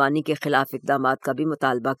بدعنوانی کے خلاف اقدامات کا بھی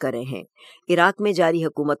مطالبہ کر رہے ہیں۔ عراق میں جاری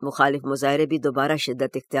حکومت مخالف مظاہرے بھی دوبارہ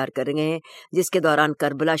شدت اختیار کر رہے ہیں، جس کے دوران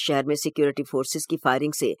کربلا شہر میں سیکیورٹی فورسز کی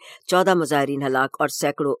فائرنگ سے 14 مظاہرین ہلاک اور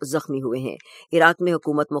سینکڑوں زخمی ہوئے ہیں۔ عراق میں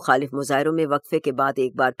حکومت مخالف مظاہروں میں وقفے کے بعد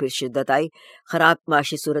ایک بار پھر شدت آئی۔ خراب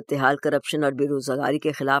معاشی صورتحال، کرپشن اور بے روزگاری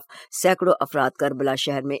کے خلاف سینکڑوں افراد کربلا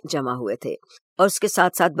شہر میں جمع ہوئے تھے، اور اس کے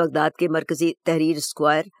ساتھ ساتھ بغداد کے مرکزی تحریر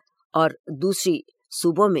اسکوائر اور دوسری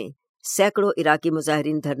صوبوں میں سینکڑوں عراقی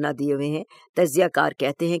مظاہرین دھرنا دیے ہوئے ہیں۔ تجزیہ کار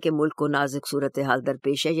کہتے ہیں کہ ملک کو نازک صورتحال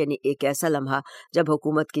درپیش ہے، یعنی ایک ایسا لمحہ جب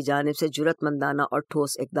حکومت کی جانب سے جرأت مندانہ اور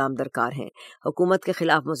ٹھوس اقدام درکار ہیں۔ حکومت کے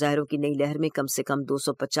خلاف مظاہروں کی نئی لہر میں کم سے کم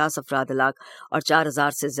 250 افراد ہلاک اور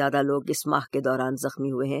 4000 سے زیادہ لوگ اس ماہ کے دوران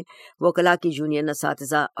زخمی ہوئے ہیں۔ وکلاء کی یونین،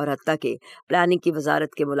 اساتذہ اور حتیٰ کہ پلاننگ کی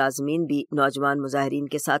وزارت کے ملازمین بھی نوجوان مظاہرین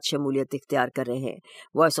کے ساتھ شمولیت اختیار کر رہے ہیں۔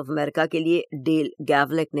 وائس آف امریکہ کے لیے ڈیل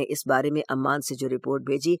گیولک نے اس بارے میں عمان سے جو رپورٹ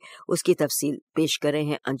بھیجی اس کی تفصیل پیش کر رہے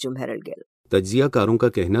ہیں انجم ہیرلڈ گل۔ تجزیہ کاروں کا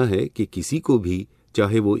کہنا ہے کہ کسی کو بھی،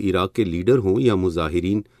 چاہے وہ عراق کے لیڈر ہوں یا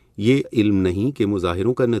مظاہرین، یہ علم نہیں کہ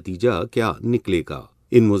مظاہروں کا نتیجہ کیا نکلے گا۔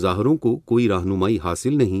 ان مظاہروں کو کوئی رہنمائی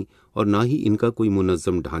حاصل نہیں، اور نہ ہی ان کا کوئی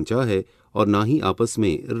منظم ڈھانچہ ہے، اور نہ ہی آپس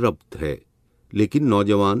میں ربط ہے۔ لیکن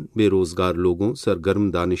نوجوان، بے روزگار لوگوں، سرگرم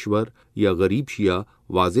دانشور یا غریب شیعہ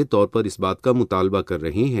واضح طور پر اس بات کا مطالبہ کر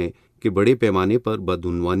رہے ہیں کہ بڑے پیمانے پر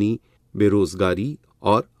بدعنوانی، بے روزگاری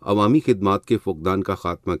اور عوامی خدمات کے فقدان کا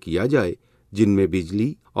خاتمہ کیا جائے، جن میں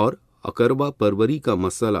بجلی اور اقربا پروری کا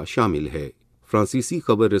مسئلہ شامل ہے۔ فرانسیسی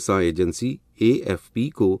خبر رساں ایجنسی AFP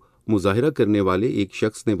کو مظاہرہ کرنے والے ایک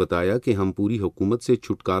شخص نے بتایا کہ ہم پوری حکومت سے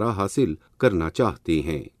چھٹکارا حاصل کرنا چاہتے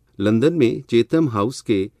ہیں۔ لندن میں چیتھم ہاؤس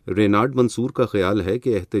کے رینارڈ منصور کا خیال ہے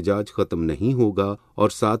کہ احتجاج ختم نہیں ہوگا اور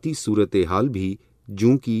ساتھ ہی صورتحال بھی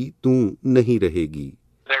جوں کی توں نہیں رہے گی۔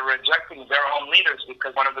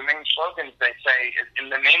 Because one of the main slogans they say is, in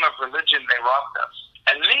the name of religion they robbed us.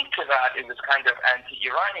 And linked to that is this kind of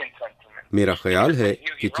anti-Iranian sentiment. میرا خیال ہے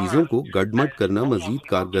کہ چیزوں کو گڈمڈ کرنا مزید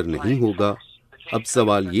کارگر نہیں ہوگا۔ اب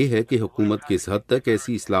سوال یہ ہے کہ حکومت کس حد تک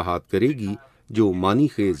ایسی اصلاحات کرے گی جو معنی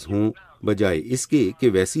خیز ہوں، بجائے اس کے کہ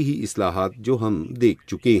ویسی ہی اصلاحات جو ہم دیکھ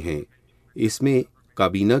چکے ہیں۔ اس میں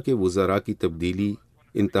کابینہ کے وزراء کی تبدیلی،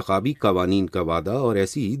 انتخابی قوانین کا وعدہ اور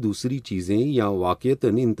ایسی ہی دوسری چیزیں، یا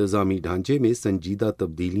واقعتاً انتظامی ڈھانچے میں سنجیدہ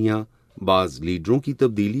تبدیلیاں، بعض لیڈروں کی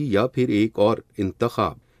تبدیلی یا پھر ایک اور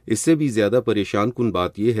انتخاب۔ اس سے بھی زیادہ پریشان کن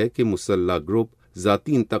بات یہ ہے کہ مسلح گروپ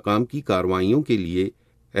ذاتی انتقام کی کارروائیوں کے لیے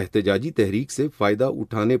احتجاجی تحریک سے فائدہ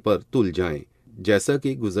اٹھانے پر تل جائیں، جیسا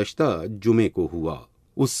کہ گزشتہ جمعے کو ہوا۔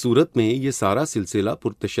 اس صورت میں یہ سارا سلسلہ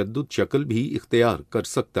پرتشدد شکل بھی اختیار کر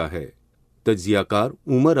سکتا ہے۔ تجزیہ کار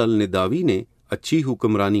عمر النداوی نے اچھی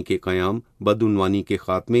حکمرانی کے قیام، بدعنوانی کے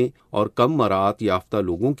خاتمے اور کم مراعات یافتہ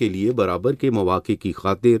لوگوں کے لیے برابر کے مواقع کی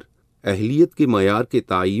خاطر اہلیت کے معیار کے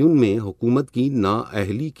تعین میں حکومت کی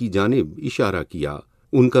نااہلی کی جانب اشارہ کیا۔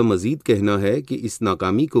 ان کا مزید کہنا ہے کہ اس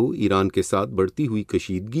ناکامی کو ایران کے ساتھ بڑھتی ہوئی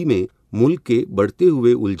کشیدگی میں ملک کے بڑھتے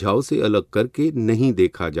ہوئے الجھاؤ سے الگ کر کے نہیں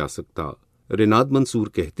دیکھا جا سکتا۔ ریناد منصور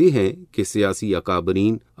کہتے ہیں کہ سیاسی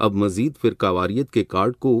اکابرین اب مزید فرقہ واریت کے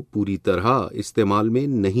کارڈ کو پوری طرح استعمال میں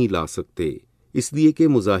نہیں لا سکتے، اس لیے کہ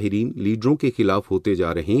مظاہرین لیڈروں کے خلاف ہوتے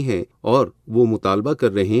جا رہے ہیں اور وہ مطالبہ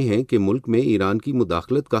کر رہے ہیں کہ ملک میں ایران کی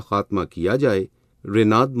مداخلت کا خاتمہ کیا جائے۔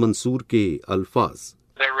 ریناد منصور کے الفاظ: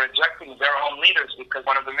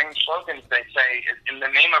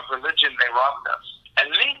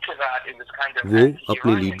 وہ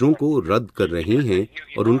اپنے لیڈروں کو رد کر رہے ہیں،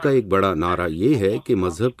 اور ان کا ایک بڑا نعرہ یہ ہے کہ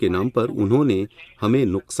مذہب کے نام پر انہوں نے ہمیں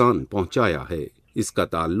نقصان پہنچایا ہے۔ اس کا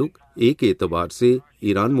تعلق ایک اعتبار سے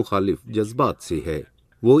ایران مخالف جذبات سے ہے۔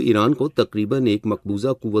 وہ ایران کو تقریباً ایک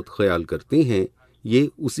مقبوضہ قوت خیال کرتے ہیں۔ یہ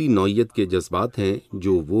اسی نوعیت کے جذبات ہیں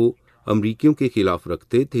جو وہ امریکیوں کے خلاف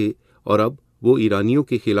رکھتے تھے اور اب وہ ایرانیوں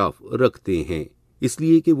کے خلاف رکھتے ہیں، اس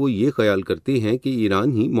لیے کہ وہ یہ خیال کرتے ہیں کہ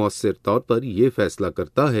ایران ہی مؤثر طور پر یہ فیصلہ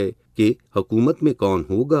کرتا ہے کہ حکومت میں کون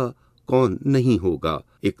ہوگا، کون نہیں ہوگا،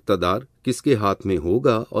 اقتدار کس کے ہاتھ میں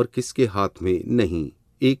ہوگا اور کس کے ہاتھ میں نہیں۔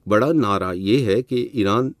 ایک بڑا نعرہ یہ ہے کہ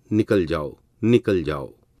ایران نکل جاؤ، نکل جاؤ۔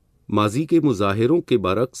 ماضی کے مظاہروں کے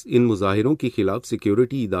برعکس ان مظاہروں کے خلاف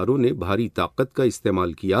سیکیورٹی اداروں نے بھاری طاقت کا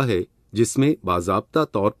استعمال کیا ہے، جس میں باضابطہ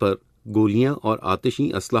طور پر گولیاں اور آتشی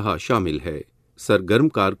اسلحہ شامل ہے۔ سرگرم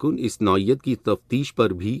کارکن اس نوعیت کی تفتیش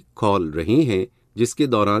پر بھی کھول رہے ہیں، جس کے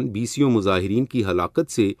دوران 20 مظاہرین کی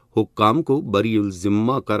ہلاکت سے حکام کو بری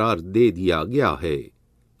الذمہ قرار دے دیا گیا ہے۔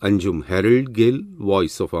 انجم Herald Gul,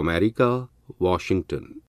 voice of America, Washington.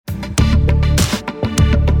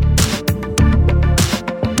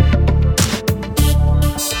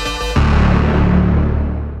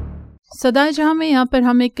 صدائے جہاں میں یہاں پر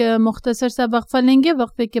ہم ایک مختصر سا وقفہ لیں گے.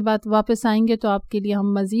 وقفے کے بعد واپس آئیں گے تو آپ کے لیے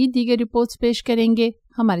ہم مزید دیگر رپورٹس پیش کریں گے.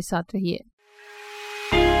 ہمارے ساتھ رہیے.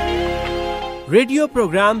 ریڈیو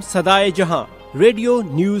پروگرام صدائے جہاں ریڈیو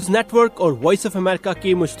نیوز نیٹ ورک اور وائس آف امریکہ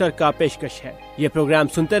کی مشترکہ پیشکش ہے. یہ پروگرام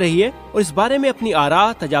سنتے رہیے اور اس بارے میں اپنی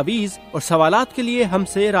آراء، تجاویز اور سوالات کے لیے ہم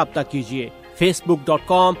سے رابطہ کیجیے.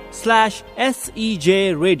 facebook.com/SEJ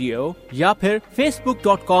Radio یا پھر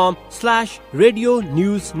facebook.com/Radio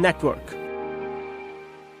News Network.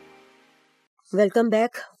 Welcome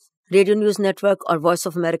back. Radio news network اور وائس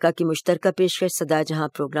آف امریکہ کی مشترکہ پیشکش صدائے جہاں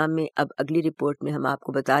پروگرام میں اب اگلی رپورٹ میں ہم آپ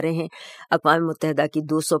کو بتا رہے ہیں اقوام متحدہ کی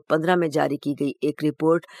 215 میں جاری کی گئی ایک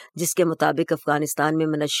رپورٹ جس کے مطابق افغانستان میں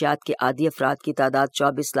منشیات کے عادی افراد کی تعداد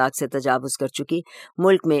 24 لاکھ سے تجاوز کر چکی.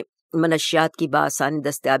 ملک میں منشیات کی بآسانی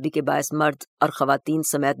دستیابی کے باعث مرد اور خواتین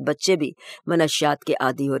سمیت بچے بھی منشیات کے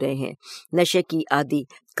عادی ہو رہے ہیں. نشے کی عادی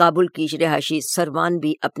کابل کی رہائشی سروان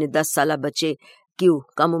بھی اپنے 10 سالہ بچے کیوں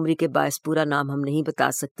کم عمری کے باعث پورا نام ہم نہیں بتا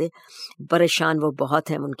سکتے. پریشان وہ بہت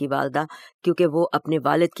ہیں ان کی والدہ کیونکہ وہ اپنے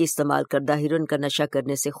والد کی استعمال کردہ ہیروئن کا نشہ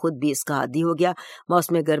کرنے سے خود بھی اس کا عادی ہو گیا.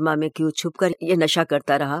 موسم گرما میں کیوں چھپ کر یہ نشہ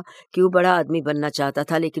کرتا رہا. کیوں بڑا آدمی بننا چاہتا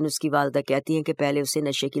تھا لیکن اس کی والدہ کہتی ہیں کہ پہلے اسے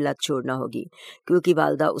نشے کی لت چھوڑنا ہوگی. کیوں کی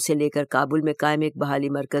والدہ اسے لے کر کابل میں قائم ایک بحالی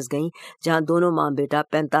مرکز گئیں جہاں دونوں ماں بیٹا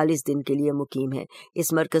 45 دن کے لیے مقیم ہیں.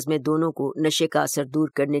 اس مرکز میں دونوں کو نشے کا اثر دور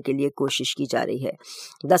کرنے کے لیے کوشش کی جا رہی ہے.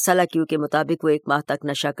 10 سالہ کیوں کے مطابق وہ 1 ماہ تک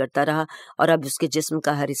نشہ کرتا رہا اور اب اس کے جسم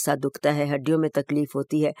کا ہر حصہ دکھتا ہے، ہڈیوں میں تکلیف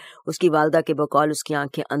ہوتی ہے. اس کی والدہ کے بقول اس کی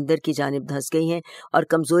آنکھیں اندر کی جانب دھنس گئی ہیں اور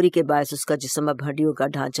کمزوری کے باعث اس کا جسم اب ہڈیوں کا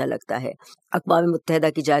ڈھانچہ لگتا ہے. اقوام متحدہ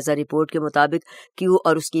کی جائزہ رپورٹ کے مطابق کیو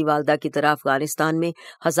اور اس کی والدہ کی طرح افغانستان میں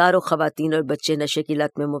ہزاروں خواتین اور بچے نشے کی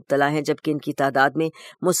لت میں مبتلا ہیں جبکہ ان کی تعداد میں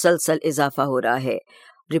مسلسل اضافہ ہو رہا ہے.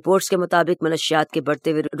 رپورٹس کے مطابق منشیات کے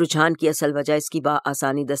بڑھتے ہوئے رجحان کی اصل وجہ اس کی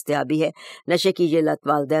بآسانی دستیابی ہے. نشے کی یہ لت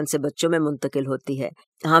والدین سے بچوں میں منتقل ہوتی ہے.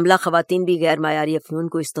 حاملہ خواتین بھی غیر معیاری افیون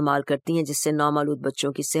کو استعمال کرتی ہیں جس سے نومولود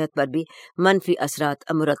بچوں کی صحت پر بھی منفی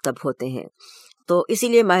اثرات مرتب ہوتے ہیں. تو اسی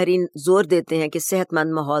لیے ماہرین زور دیتے ہیں کہ صحت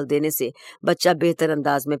مند ماحول دینے سے بچہ بہتر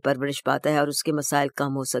انداز میں پرورش پاتا ہے اور اس کے مسائل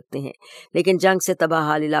کم ہو سکتے ہیں. لیکن جنگ سے تباہ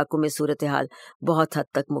حال علاقوں میں صورتحال بہت حد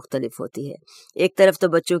تک مختلف ہوتی ہے. ایک طرف تو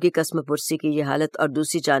بچوں کی قسم پرسی کی یہ حالت اور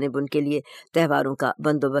دوسری جانب ان کے لیے تہواروں کا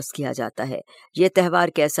بندوبست کیا جاتا ہے. یہ تہوار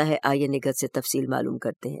کیسا ہے آئیے نگہت سے تفصیل معلوم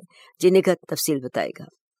کرتے ہیں. جی نگہت تفصیل بتائے گا.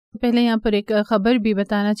 پہلے یہاں پر ایک خبر بھی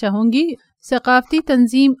بتانا چاہوں گی. ثقافتی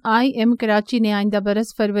تنظیم IM کراچی نے آئندہ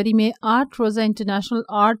برس فروری میں 8 روزہ انٹرنیشنل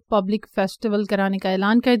آرٹ پبلک فیسٹیول کرانے کا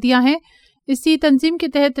اعلان کر دیا ہے. اسی تنظیم کے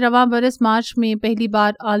تحت رواں برس مارچ میں پہلی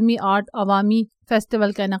بار عالمی آرٹ عوامی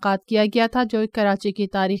فیسٹیول کا انعقاد کیا گیا تھا جو کراچی کی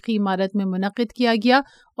تاریخی عمارت میں منعقد کیا گیا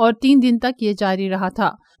اور 3 دن تک یہ جاری رہا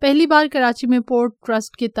تھا. پہلی بار کراچی میں پورٹ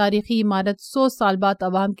ٹرسٹ کی تاریخی عمارت 100 سال بعد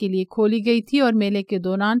عوام کے لیے کھولی گئی تھی اور میلے کے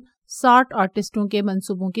دوران 60 آرٹسٹوں کے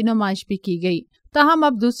منصوبوں کی نمائش بھی کی گئی. تاہم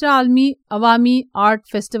اب دوسرا عالمی عوامی آرٹ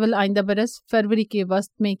فیسٹیول آئندہ برس فروری کے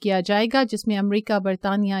وسط میں کیا جائے گا جس میں امریکہ،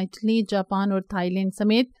 برطانیہ، اٹلی، جاپان اور تھائی لینڈ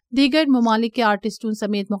سمیت دیگر ممالک کے آرٹسٹوں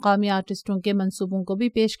سمیت مقامی آرٹسٹوں کے منصوبوں کو بھی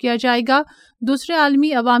پیش کیا جائے گا. دوسرے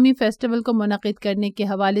عالمی عوامی فیسٹیول کو منعقد کرنے کے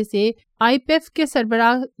حوالے سے IPEF کے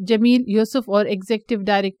سربراہ جمیل یوسف اور ایگزیکٹو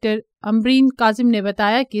ڈائریکٹر امبرین کاظم نے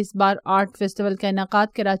بتایا کہ اس بار آرٹ فیسٹیول کا انعقاد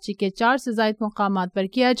کراچی کے 4 سے زائد مقامات پر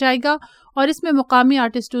کیا جائے گا اور اس میں مقامی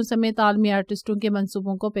آرٹسٹوں سمیت عالمی آرٹسٹوں کے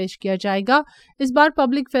منصوبوں کو پیش کیا جائے گا. اس بار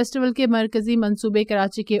پبلک فیسٹیول کے مرکزی منصوبے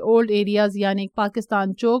کراچی کے اولڈ ایریاز یعنی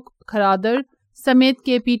پاکستان چوک، کھرادر سمیت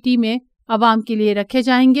KPT میں عوام کے لیے رکھے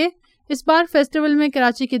جائیں گے. اس بار فیسٹیول میں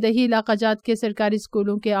کراچی کے دیہی علاقہ جات کے سرکاری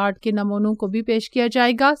اسکولوں کے آرٹ کے نمونوں کو بھی پیش کیا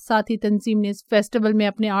جائے گا. ساتھ ہی تنظیم نے اس فیسٹیول میں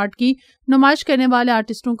اپنے آرٹ کی نمائش کرنے والے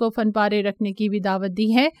آرٹسٹوں کو فن پارے رکھنے کی بھی دعوت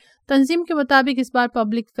دی ہے. تنظیم کے مطابق اس بار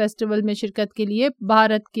پبلک فیسٹیول میں شرکت کے لیے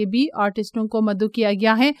بھارت کے بھی آرٹسٹوں کو مدعو کیا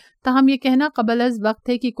گیا ہے. تاہم یہ کہنا قبل از وقت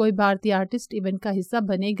ہے کہ کوئی بھارتی آرٹسٹ ایونٹ کا حصہ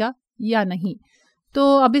بنے گا یا نہیں.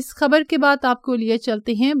 تو اب اس خبر کے بعد آپ کو لیے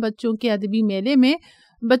چلتے ہیں بچوں کے ادبی میلے میں.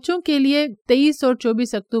 بچوں کے لیے 23 اور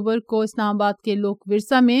 24 اکتوبر کو اسلام آباد کے لوک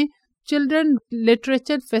ورثہ میں چلڈرن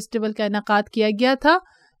لٹریچر فیسٹیول کا انعقاد کیا گیا تھا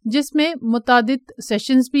جس میں متعدد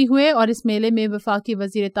سیشنز بھی ہوئے اور اس میلے میں وفاقی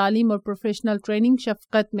وزیر تعلیم اور پروفیشنل ٹریننگ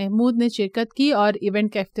شفقت محمود نے شرکت کی اور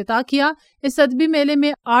ایونٹ کا افتتاح کیا. اس ادبی میلے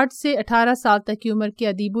میں 8 سے 18 سال تک کی عمر کے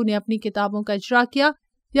ادیبوں نے اپنی کتابوں کا اجرا کیا.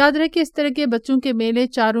 یاد رہے کہ اس طرح کے بچوں کے میلے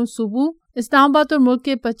 4 صوبوں اسلام آباد اور ملک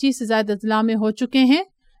کے 25 سے زائد اضلاع میں ہو چکے ہیں.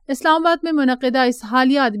 اسلام آباد میں منعقدہ اس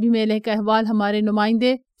حالیہ ادبی میلے کا احوال ہمارے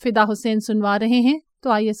نمائندے فدا حسین سنوا رہے ہیں.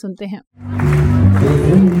 تو آئیے سنتے ہیں.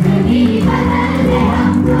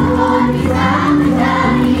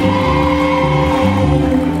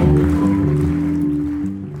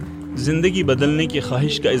 زندگی بدلنے کی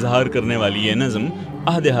خواہش کا اظہار کرنے والی یہ نظم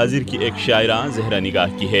عہد حاضر کی ایک شاعرہ زہرا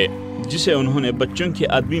نگاہ کی ہے، جسے انہوں نے بچوں کے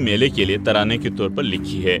ادبی میلے کے لیے ترانے کے طور پر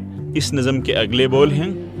لکھی ہے۔ اس نظم کے اگلے بول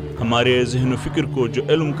ہیں: ہمارے ذہن و فکر کو جو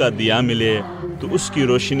علم کا دیا ملے، تو اس کی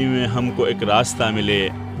روشنی میں ہم کو ایک راستہ ملے،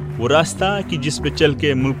 وہ راستہ کہ جس پہ چل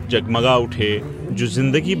کے ملک جگمگا اٹھے، جو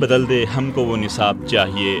زندگی بدل دے ہم کو وہ نصاب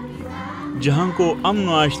چاہیے، جہاں کو امن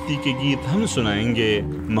و آشتی کے گیت ہم سنائیں گے،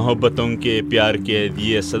 محبتوں کے پیار کے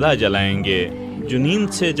دیے صدا جلائیں گے، جو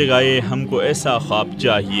نیند سے جگائے ہم کو ایسا خواب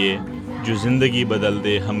چاہیے، جو زندگی بدل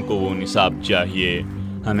دے ہم کو وہ نصاب چاہیے،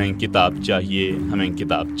 ہمیں کتاب چاہیے، ہمیں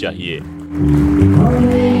کتاب چاہیے۔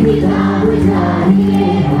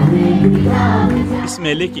 اس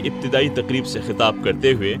میلے کی ابتدائی تقریب سے خطاب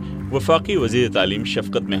کرتے ہوئے وفاقی وزیر تعلیم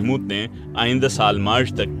شفقت محمود نے آئندہ سال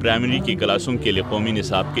مارچ تک پرائمری کی کلاسوں کے لیے قومی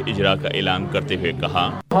نصاب کے اجرا کا اعلان کرتے ہوئے کہا: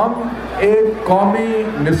 ہم ایک قومی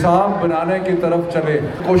نصاب بنانے کی طرف چلے،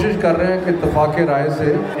 کوشش کر رہے ہیں کہ اتفاق رائے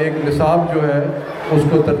سے ایک نصاب جو ہے اس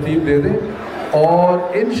کو ترتیب دے دیں، اور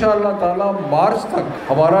انشاءاللہ تعالی مارچ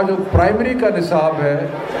تک ہمارا جو پرائمری کا نصاب ہے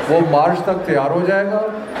وہ مارچ تک تیار ہو جائے گا،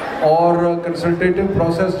 اور کنسلٹیٹو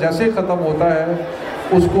پروسیس جیسے ختم ہوتا ہے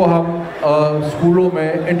اس کو ہم اسکولوں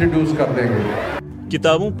میں انٹروڈیوس کر دیں گے۔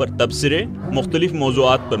 کتابوں پر تبصرے، مختلف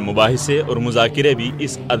موضوعات پر مباحثے اور مذاکرے بھی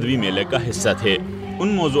اس ادبی میلے کا حصہ تھے۔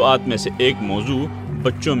 ان موضوعات میں سے ایک موضوع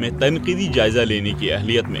بچوں میں تنقیدی جائزہ لینے کی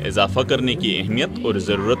اہلیت میں اضافہ کرنے کی اہمیت اور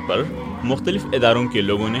ضرورت پر مختلف اداروں کے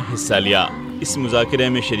لوگوں نے حصہ لیا۔ اس مذاکرے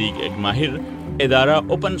میں شریک ایک ماہر ادارہ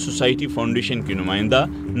اوپن سوسائٹی فاؤنڈیشن کی نمائندہ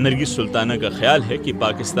نرگس سلطانہ کا خیال ہے کہ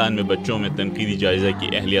پاکستان میں بچوں میں تنقیدی جائزہ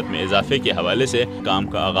کی اہلیت میں اضافے کے حوالے سے کام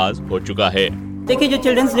کا آغاز ہو چکا ہے۔ دیکھیے، جو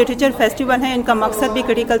چلڈرنس لٹریچر فیسٹیول ہیں، ان کا مقصد بھی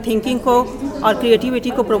کریٹیکل تھنکنگ کو اور کریٹیوٹی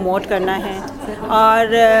کو پروموٹ کرنا ہے،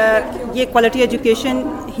 اور یہ کوالٹی ایجوکیشن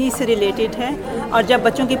ہی سے ریلیٹڈ ہے، اور جب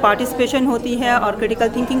بچوں کی پارٹیسپیشن ہوتی ہے اور کریٹیکل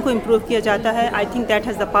تھنکنگ کو امپروو کیا جاتا ہے، I think that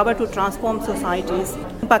has the power to transform societies.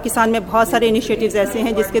 Pakistan میں بہت سارے انیشیٹیوز ایسے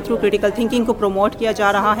ہیں جس کے تھرو کریٹیکل تھنکنگ کو پروموٹ کیا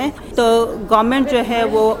جا رہا ہے، تو گورنمنٹ جو ہے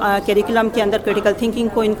وہ کریکولم کے اندر کریٹیکل تھنکنگ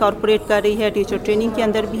کو انکارپوریٹ کر رہی ہے، ٹیچر ٹریننگ کے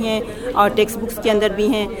اندر بھی ہیں اور ٹیکسٹ بکس کے اندر بھی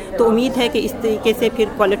ہیں، تو امید ہے کہ اس طریقے سے پھر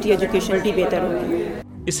کوالٹی ایجوکیشن بھی بہتر ہوگی۔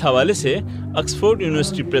 اس حوالے سے آکسفورڈ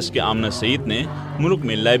یونیورسٹی پریس کے آمنہ سعید نے ملک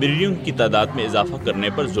میں لائبریریوں کی تعداد میں اضافہ کرنے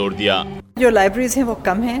پر زور دیا۔ جو لائبریریز ہیں وہ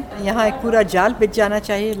کم ہیں، یہاں ایک پورا جال بچ جانا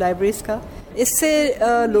چاہیے لائبریریز کا، اس سے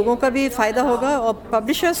لوگوں کا بھی فائدہ ہوگا اور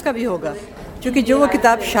پبلشرز کا بھی ہوگا، کیونکہ جو وہ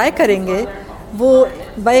کتاب شائع کریں گے وہ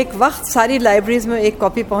بیک وقت ساری لائبریریز میں ایک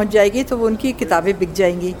کاپی پہنچ جائے گی، تو وہ ان کی کتابیں بک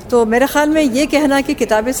جائیں گی۔ تو میرے خیال میں یہ کہنا کہ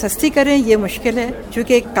کتابیں سستی کریں یہ مشکل ہے،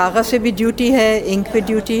 کیونکہ کاغذ پہ بھی ڈیوٹی ہے، انک پہ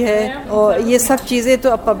ڈیوٹی ہے، اور یہ سب چیزیں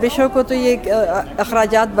تو اب پبلشر کو تو یہ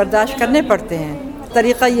اخراجات برداشت کرنے پڑتے ہیں۔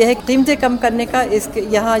 طریقہ یہ ہے قیمتیں کم کرنے کا،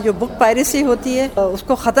 یہاں جو بک پائریسی ہوتی ہے اس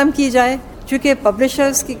کو ختم کی جائے، کیونکہ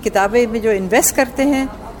پبلشرز کی کتابیں میں جو انویسٹ کرتے ہیں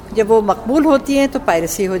جب وہ مقبول ہوتی ہیں تو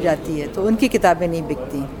پائریسی ہو جاتی ہے، تو ان کی کتابیں نہیں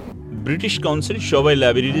بکتی۔ برٹش کونسل شعبہ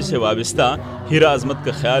لائبریری سے وابستہ ہیرا عظمت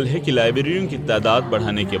کا خیال ہے کہ لائبریریوں کی تعداد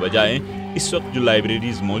بڑھانے کے بجائے اس وقت جو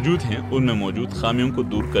لائبریریز موجود ہیں ان میں موجود خامیوں کو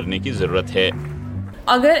دور کرنے کی ضرورت ہے۔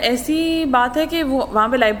 اگر ایسی بات ہے کہ وہ وہاں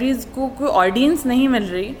پہ لائبریریز کو کوئی آڈینس نہیں مل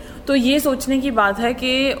رہی، تو یہ سوچنے کی بات ہے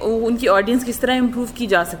کہ ان کی آڈینس کس طرح امپروو کی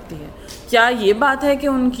جا سکتی ہے۔ کیا یہ بات ہے کہ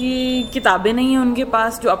ان کی کتابیں نہیں ہیں ان کے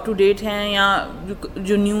پاس جو اپ ٹو ڈیٹ ہیں یا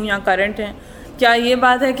جو نیو یا کرنٹ ہیں؟ کیا یہ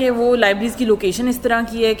بات ہے کہ وہ لائبریریز کی لوکیشن اس طرح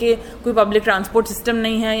کی ہے کہ کوئی پبلک ٹرانسپورٹ سسٹم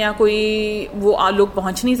نہیں ہے یا کوئی وہ لوگ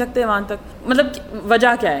پہنچ نہیں سکتے وہاں تک؟ مطلب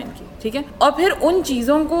وجہ کیا ہے ان کی؟ ٹھیک ہے، اور پھر ان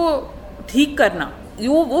چیزوں کو ٹھیک کرنا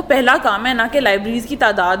وہ پہلا کام ہے، نہ کہ لائبریریز کی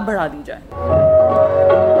تعداد بڑھا دی جائے۔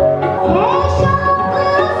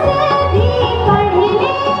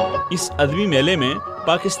 اس ادبی میلے میں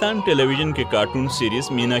پاکستان ٹیلی ویژن کے کارٹون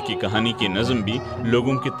سیریز مینا کی کہانی کی نظم بھی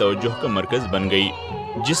لوگوں کی توجہ کا مرکز بن گئی،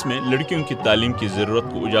 جس میں لڑکیوں کی تعلیم کی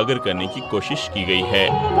ضرورت کو اجاگر کرنے کی کوشش کی گئی ہے۔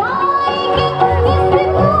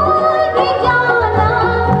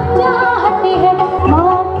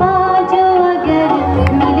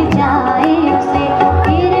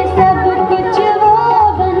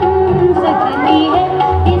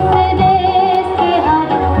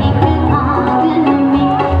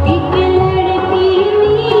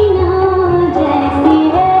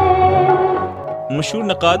 مشہور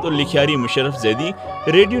نقاد اور لکھیاری Musharraf Zaidi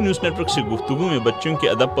radio news network سے گفتگو میں بچوں کے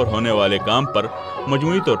ادب پر ہونے والے کام پر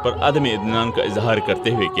مجموعی طور پر عدم اطمینان کا اظہار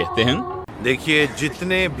کرتے ہوئے کہتے ہیں، دیکھیے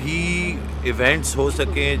جتنے بھی ایونٹس ہو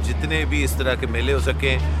سکیں، جتنے بھی اس طرح کے میلے ہو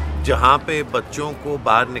سکیں جہاں پہ بچوں کو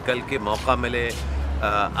باہر نکل کے موقع ملے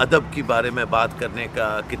ادب کے بارے میں بات کرنے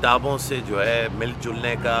کا، کتابوں سے جو ہے مل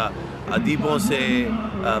جلنے کا، ادیبوں سے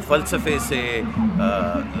فلسفے سے،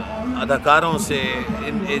 اداکاروں سے،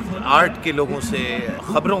 آرٹ کے لوگوں سے،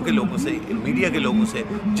 خبروں کے لوگوں سے، میڈیا کے لوگوں سے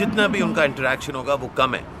جتنا بھی ان کا انٹریکشن ہوگا وہ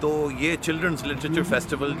کم ہے. تو یہ چلڈرنز لٹریچر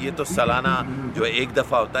فیسٹیول یہ تو سالانہ جو ایک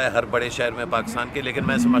دفعہ ہوتا ہے ہر بڑے شہر میں پاکستان کے، لیکن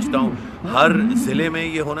میں سمجھتا ہوں ہر ضلع میں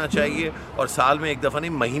یہ ہونا چاہیے اور سال میں ایک دفعہ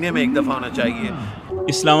نہیں، مہینے میں ایک دفعہ ہونا چاہیے.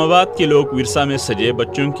 اسلام آباد کے لوک ورثہ میں سجے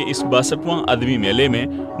بچوں کے اس 62واں ادبی میلے میں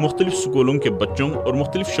مختلف سکولوں کے بچوں اور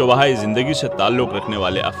مختلف شعبۂ زندگی سے تعلق رکھنے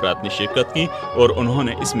والے افراد نے شرکت کی اور انہوں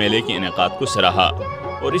نے اس میلے کے انعقاد کو سراہا،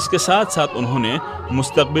 اور اس کے ساتھ ساتھ انہوں نے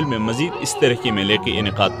مستقبل میں مزید اس طرح کے میلے کے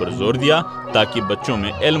انعقاد پر زور دیا تاکہ بچوں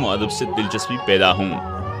میں علم و ادب سے دلچسپی پیدا ہوں.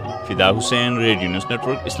 فدا Hussain, radio news net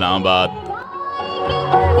work, اسلام آباد.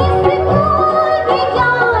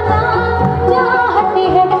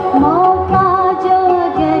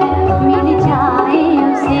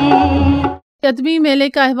 ادبی میلے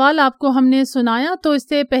کا احوال آپ کو ہم نے سنایا. تو اس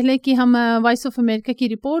سے پہلے کہ ہم وائس آف امریکہ کی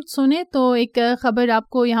رپورٹ سنیں تو ایک خبر آپ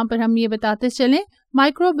کو یہاں پر ہم یہ بتاتے چلیں.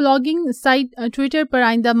 مائکرو بلاگنگ سائٹ ٹویٹر پر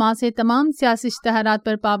آئندہ ماہ سے تمام سیاسی اشتہارات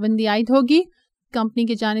پر پابندی عائد ہوگی. کمپنی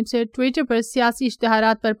کی جانب سے ٹویٹر پر سیاسی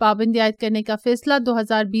اشتہارات پر پابندی عائد کرنے کا فیصلہ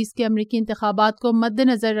 2020 کے امریکی انتخابات کو مد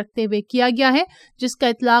نظر رکھتے ہوئے کیا گیا ہے، جس کا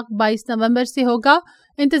اطلاق 22 نومبر سے ہوگا.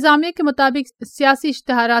 انتظامیہ کے مطابق سیاسی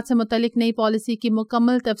اشتہارات سے متعلق نئی پالیسی کی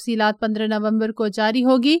مکمل تفصیلات 15 نومبر کو جاری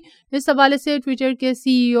ہوگی. اس حوالے سے ٹویٹر کے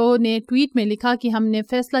CEO نے ٹویٹ میں لکھا کہ ہم نے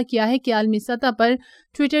فیصلہ کیا ہے کہ عالمی سطح پر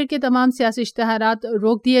ٹویٹر کے تمام سیاسی اشتہارات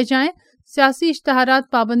روک دیے جائیں. سیاسی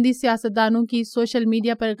اشتہارات پابندی سیاستدانوں کی سوشل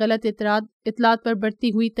میڈیا پر غلط اطلاعات پر بڑھتی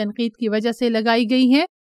ہوئی تنقید کی وجہ سے لگائی گئی ہیں.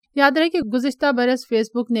 یاد رہے کہ گزشتہ برس فیس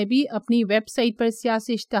بک نے بھی اپنی ویب سائٹ پر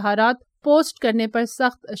سیاسی اشتہارات پوسٹ کرنے پر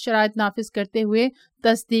سخت شرائط نافذ کرتے ہوئے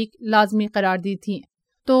تصدیق لازمی قرار دی تھی.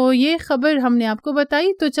 تو یہ خبر ہم نے آپ کو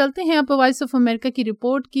بتائی. تو چلتے ہیں اب وائس آف امریکہ کی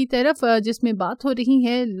رپورٹ کی طرف، جس میں بات ہو رہی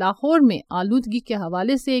ہے لاہور میں آلودگی کے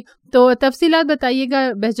حوالے سے. تو تفصیلات بتائیے گا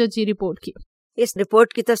بہجت جی رپورٹ کی. اس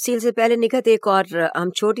رپورٹ کی تفصیل سے پہلے نکھت ایک اور ہم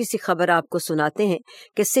چھوٹی سی خبر آپ کو سناتے ہیں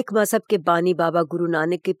کہ سکھ مذہب کے بانی بابا گرو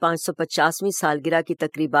نانک کی 550ویں سالگرہ کی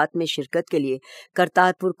تقریبات میں شرکت کے لیے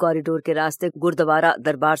کرتارپور کوریڈور کے راستے گردوارہ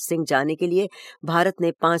دربار سنگھ جانے کے لیے بھارت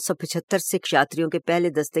نے 575 سکھ یاتریوں کے پہلے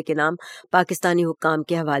دستے کے نام پاکستانی حکام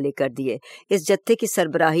کے حوالے کر دیے. اس جتھے کی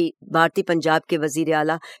سربراہی بھارتی پنجاب کے وزیر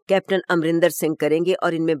اعلیٰ کیپٹن امرندر سنگھ کریں گے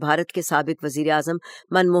اور ان میں بھارت کے سابق وزیر اعظم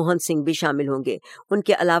منموہن سنگھ بھی شامل ہوں گے. ان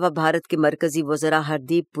کے علاوہ بھارت کے مرکزی وزراء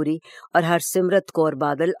ہردیپ پوری اور ہرسمرت کور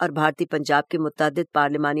بادل اور بھارتی پنجاب کے متعدد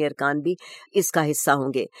پارلیمانی ارکان بھی اس کا حصہ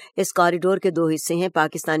ہوں گے. اس کوریڈور کے 2 حصے ہیں.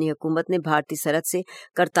 پاکستانی حکومت نے بھارتی سرحد سے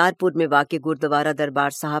کرتارپور میں واقع گردوارہ دربار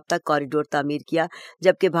صاحب تک کوریڈور تعمیر کیا،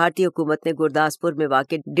 جبکہ بھارتی حکومت نے گرداسپور میں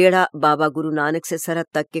واقع ڈیڑھا بابا گرو نانک سے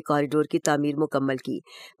سرحد تک کے کوریڈور کی تعمیر مکمل کی.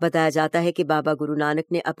 بتایا جاتا ہے کہ بابا گرو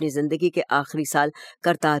نانک نے اپنی زندگی کے آخری سال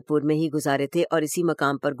کرتارپور میں ہی گزارے تھے اور اسی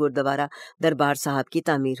مقام پر گردوارہ دربار صاحب کی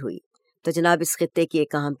تعمیر ہوئی. تو جناب اس خطے کی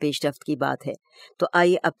ایک اہم پیش رفت کی بات ہے. تو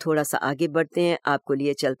آئیے اب تھوڑا سا آگے بڑھتے ہیں، آپ کو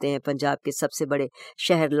لیے چلتے ہیں پنجاب کے سب سے بڑے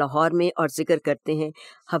شہر لاہور میں اور ذکر کرتے ہیں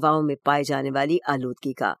ہواؤں میں پائے جانے والی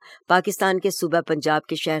آلودگی کا. پاکستان کے صوبہ پنجاب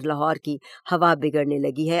کے شہر لاہور کی ہوا بگڑنے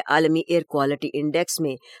لگی ہے. عالمی ایئر کوالٹی انڈیکس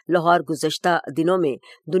میں لاہور گزشتہ دنوں میں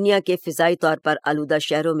دنیا کے فضائی طور پر آلودہ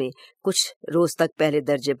شہروں میں کچھ روز تک پہلے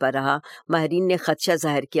درجے پر رہا. ماہرین نے خدشہ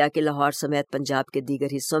ظاہر کیا کہ لاہور سمیت پنجاب کے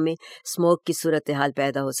دیگر حصوں میں اسموگ کی صورتحال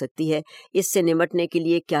پیدا ہو سکتی ہے. اس سے نمٹنے کے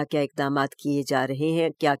لیے کیا کیا اقدامات کیے جا رہے ہیں،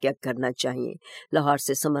 کیا کیا کرنا چاہیے، لاہور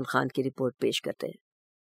سے سمن خان کی رپورٹ پیش کرتے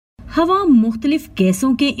ہیں. ہوا مختلف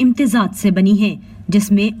گیسوں کے امتزاج سے بنی ہے،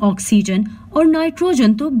 جس میں آکسیجن اور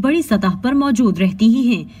نائٹروجن تو بڑی سطح پر موجود رہتی ہی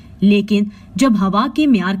ہیں، لیکن جب ہوا کے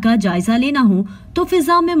معیار کا جائزہ لینا ہو تو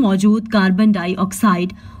فضا میں موجود کاربن ڈائی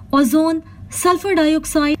آکسائڈ، اوزون، سلفر ڈائی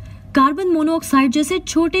آکسائڈ، کاربن مونو آکسائڈ جیسے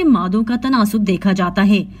چھوٹے مادوں کا تناسب دیکھا جاتا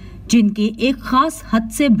ہے، جن کے ایک خاص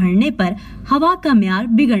حد سے بڑھنے پر ہوا کا معیار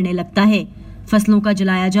بگڑنے لگتا ہے. فصلوں کا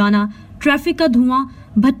جلایا جانا، ٹریفک کا دھواں،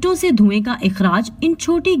 بھٹوں سے دھوئیں کا اخراج ان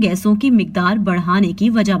چھوٹی گیسوں کی مقدار بڑھانے کی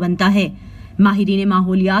وجہ بنتا ہے. ماہرین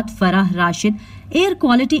ماحولیات فرح راشد ایئر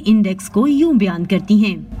کوالٹی انڈیکس کو یوں بیان کرتی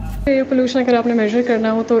ہیں. ایئر پولوشن اگر آپ نے میجر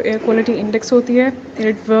کرنا ہو تو ایئر کوالٹی انڈیکس ہوتی ہے.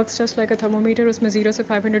 It works just like a thermometer. اس میں 0 سے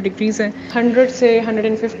 500 ڈگریز ہیں. 100 سے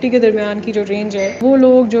 150 کے درمیان کی جو رینج ہے وہ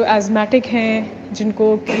لوگ جو ایزمیٹک ہیں، جن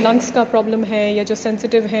کو لنگس کا پرابلم ہے یا جو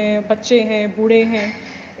سینسٹیو ہیں، بچے ہیں، بوڑھے ہیں،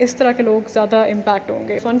 اس طرح کے لوگ زیادہ امپیکٹ ہوں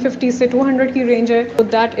گے. 150 سے 200 کی رینج ہے تو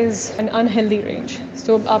that is an unhealthy range.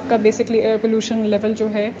 So آپ کا بیسکلی ایئر پولوشن لیول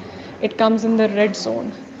جو ہے it comes in the red zone.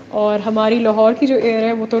 اور ہماری لاہور کی جو ایئر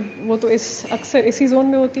ہے وہ تو اکثر اسی زون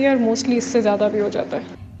میں ہوتی ہے اور موسٹلی اس سے زیادہ بھی ہو جاتا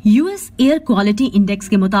ہے. U S air quality index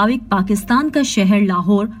کے مطابق پاکستان کا شہر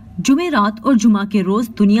لاہور جمعرات اور جمعہ کے روز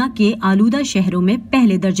دنیا کے آلودہ شہروں میں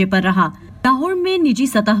پہلے درجے پر رہا. لاہور میں نجی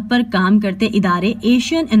سطح پر کام کرتے ادارے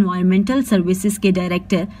ایشین انوائرمنٹل سروسز کے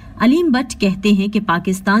ڈائریکٹر علیم بٹ کہتے ہیں کہ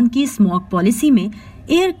پاکستان کی اسموگ پالیسی میں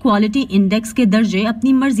ایئر کوالٹی انڈیکس کے درجے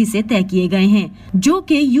اپنی مرضی سے طے کیے گئے ہیں، جو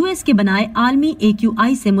کہ یو ایس کے بنائے عالمی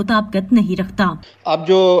AQI سے مطابقت نہیں رکھتا۔ اب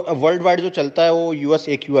جو ورلڈ وائڈ جو چلتا ہے وہ یو ایس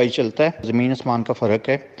AQI چلتا ہے، زمین آسمان کا فرق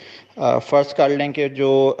ہے۔ فرض کر لیں کہ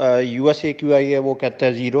جو یو ایس AQI ہے وہ کہتا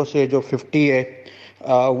ہے 0 سے جو 50 ہے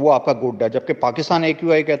وہ آپ کا گڈ ہے، جبکہ پاکستان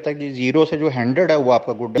AQI کہتا ہے کہ 0 سے جو 100 ہے وہ آپ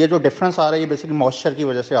کا گڈ ہے۔ یہ جو ڈفرنس آ رہا ہے یہ بیسیکلی موئسچر کی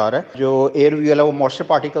وجہ سے آ رہا ہے۔ جو ایئر ویل ہے وہ موئسچر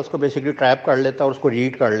پارٹیکلز کو بیسیکلی ٹریپ کر لیتا ہے اور اس کو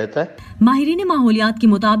ریڈ کر لیتا ہے۔ ماہرین ماحولیات کے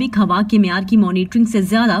مطابق ہوا کے معیار کی مانیٹرنگ سے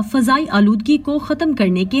زیادہ فضائی آلودگی کو ختم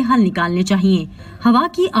کرنے کے حل نکالنے چاہیے۔ ہوا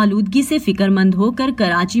کی آلودگی سے فکر مند ہو کر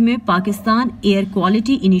کراچی میں پاکستان ایئر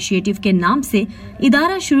کوالٹی انیشیٹو کے نام سے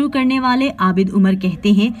ادارہ شروع کرنے والے عابد عمر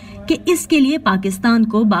کہتے ہیں کہ اس کے لیے پاکستان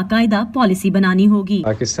کو باقاعدہ پالیسی بنانی ہوگی۔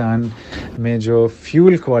 پاکستان میں جو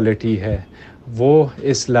فیول کوالٹی ہے وہ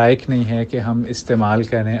اس لائق نہیں ہے کہ ہم استعمال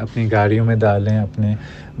کریں، اپنی گاڑیوں میں ڈالیں، اپنے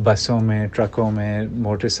بسوں میں، ٹرکوں میں،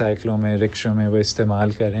 موٹر سائیکلوں میں، رکشوں میں وہ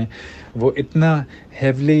استعمال کریں۔ وہ اتنا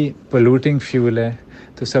ہیولی پولوٹنگ فیول ہے،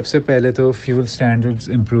 تو سب سے پہلے تو فیول سٹینڈرڈز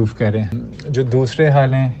امپروو کریں۔ جو دوسرے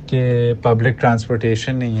حال ہیں کہ پبلک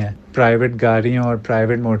ٹرانسپورٹیشن نہیں ہے، پرائیویٹ گاڑیوں اور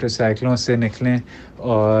پرائیویٹ موٹر سائیکلوں سے نکلیں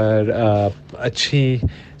اور اچھی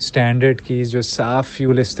سٹینڈرڈ کی جو صاف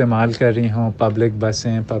فیول استعمال کر رہی ہوں، پبلک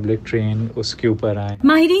بسیں، پبلک ٹرین، اس کے اوپر آئیں۔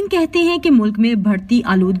 ماہرین کہتے ہیں کہ ملک میں بڑھتی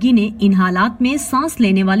آلودگی نے ان حالات میں سانس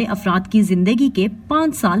لینے والے افراد کی زندگی کے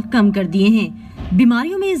 5 سال کم کر دیے ہیں۔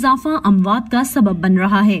 بیماریوں میں اضافہ اموات کا سبب بن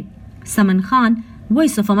رہا ہے۔ سمن Khan,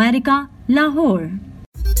 Voice of America, Lahore.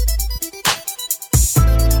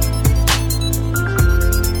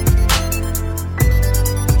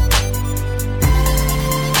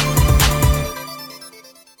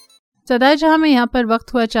 صدائے جہاں میں یہاں پر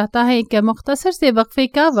وقت ہوا چاہتا ہے ایک مختصر سے وقفے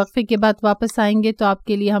کا۔ وقفے کے بعد واپس آئیں گے تو آپ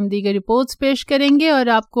کے لیے ہم دیگر رپورٹس پیش کریں گے اور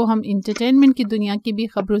آپ کو ہم انٹرٹینمنٹ کی دنیا کی بھی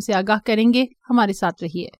خبروں سے آگاہ کریں گے۔ ہمارے ساتھ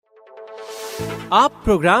رہیے۔ آپ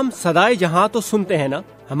پروگرام صدائے جہاں تو سنتے ہیں نا،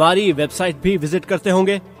 ہماری ویب سائٹ بھی وزٹ کرتے ہوں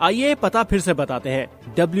گے۔ آئیے پتہ پھر سے بتاتے ہیں،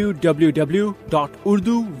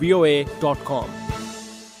 www.urduvoa.com۔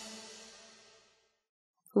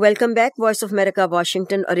 Welcome back. Voice of America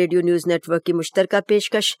Washington اور ریڈیو نیوز نیٹ ورک کی مشترکہ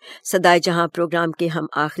پیشکش صدائے جہاں پروگرام کے ہم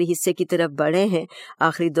آخری حصے کی طرف بڑھے ہیں۔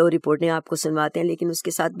 آخری 2 رپورٹیں آپ کو سنواتے ہیں، لیکن اس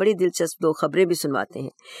کے ساتھ بڑی دلچسپ 2 خبریں بھی سنواتے ہیں۔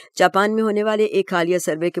 جاپان میں ہونے والے ایک حالیہ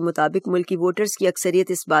سروے کے مطابق ملکی ووٹرز کی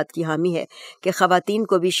اکثریت اس بات کی حامی ہے کہ خواتین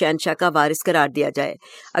کو بھی شہنشاہ کا وارث قرار دیا جائے،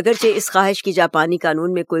 اگرچہ اس خواہش کی جاپانی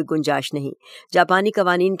قانون میں کوئی گنجائش نہیں۔ جاپانی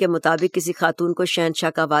قوانین کے مطابق کسی خاتون کو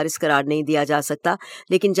شہنشاہ کا وارث قرار نہیں دیا جا سکتا،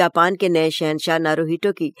 لیکن جاپان کے نئے شہنشاہ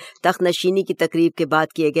ناروہیٹو کی تخت نشینی کی تقریب کے بعد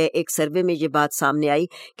کیے گئے ایک سروے میں یہ بات سامنے آئی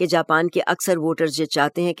کہ جاپان کے اکثر ووٹرز یہ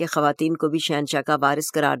چاہتے ہیں کہ خواتین کو بھی شہنشاہ کا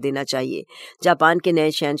وارث قرار دینا چاہیے۔ جاپان کے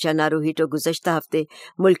نئے شہنشاہ ناروہیٹو گزشتہ ہفتے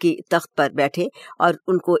ملکی تخت پر بیٹھے اور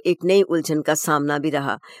ان کو ایک نئی الجھن کا سامنا بھی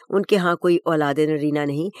رہا۔ ان کے ہاں کوئی اولاد نرینہ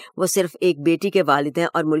نہیں، وہ صرف ایک بیٹی کے والد ہیں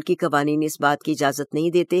اور ملکی قوانین اس بات کی اجازت نہیں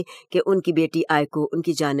دیتے کہ ان کی بیٹی آئیکو ان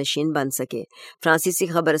کی جانشین بن سکے۔ فرانسیسی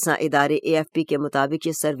خبر رساں ادارے AFP کے مطابق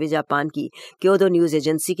یہ سروے جاپان کی کیودو نیوز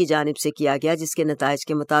ایجنسی کی جانب سے کیا گیا، جس کے نتائج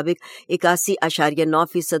کے مطابق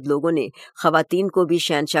 81.9% لوگوں نے خواتین کو بھی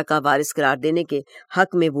شہنشاہ کا وارث قرار دینے کے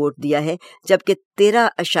حق میں ووٹ دیا ہے، جبکہ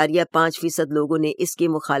 13.5% لوگوں نے اس کی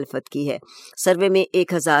مخالفت کی ہے۔ سروے میں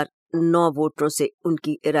 1009 ووٹروں سے ان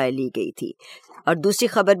کی رائے لی گئی تھی۔ اور دوسری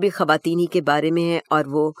خبر بھی خواتین ہی کے بارے میں ہے اور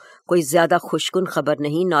وہ کوئی زیادہ خوشکن خبر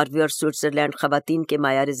نہیں۔ ناروے اور سوئٹزرلینڈ خواتین کے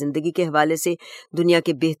معیار زندگی کے حوالے سے دنیا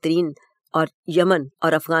کے بہترین اور یمن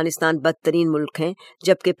اور افغانستان بدترین ملک ہیں،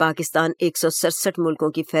 جبکہ پاکستان 167 ملکوں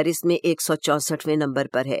کی فہرست میں 164ویں نمبر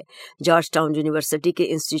پر ہے۔ جارج ٹاؤن یونیورسٹی کے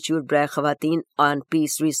انسٹیٹیوٹ برائے خواتین آن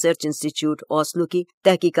پیس ریسرچ انسٹیٹیوٹ اوسلو کی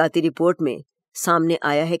تحقیقاتی رپورٹ میں سامنے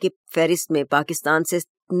آیا ہے کہ فہرست میں پاکستان سے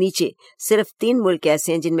نیچے صرف 3 ملک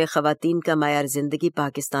ایسے ہیں جن میں خواتین کا معیار زندگی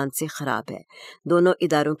پاکستان سے خراب ہے۔ دونوں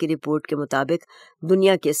اداروں کی رپورٹ کے مطابق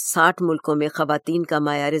دنیا کے 60 ملکوں میں خواتین کا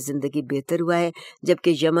معیار زندگی بہتر ہوا ہے،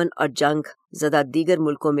 جبکہ یمن اور جنگ زدہ دیگر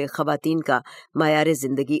ملکوں میں خواتین کا معیار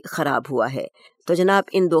زندگی خراب ہوا ہے۔ تو جناب،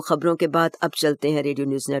 ان 2 خبروں کے بعد اب چلتے ہیں ریڈیو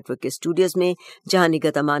نیوز نیٹ ورک کے اسٹوڈیوز میں، جہاں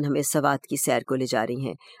نگہت امان ہمیں سوات کی سیر کو لے جا رہی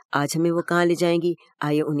ہیں۔ آج ہمیں وہ کہاں لے جائیں گی؟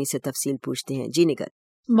 آئیے انہی سے تفصیل پوچھتے ہیں۔ جی نگہت۔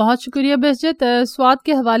 بہت شکریہ بہجت۔ سوات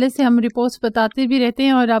کے حوالے سے ہم رپورٹس بتاتے بھی رہتے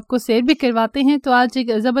ہیں اور آپ کو سیر بھی کرواتے ہیں۔ تو آج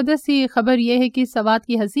ایک زبردست سی خبر یہ ہے کہ سوات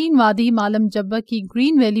کی حسین وادی مالم جبہ کی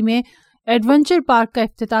گرین ویلی میں ایڈونچر پارک کا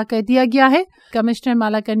افتتاح کر دیا گیا ہے۔ کمشنر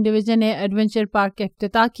مالاکنڈ ڈویژن نے ایڈونچر پارک کا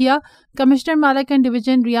افتتاح کیا۔ کمشنر مالاکنڈ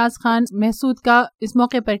ڈویژن ریاض خان محسود کا اس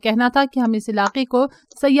موقع پر کہنا تھا کہ ہم اس علاقے کو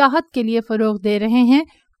سیاحت کے لیے فروغ دے رہے ہیں۔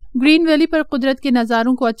 گرین ویلی پر قدرت کے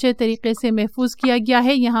نظاروں کو اچھے طریقے سے محفوظ کیا گیا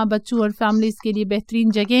ہے. یہاں بچوں اور فیملیز کے لیے بہترین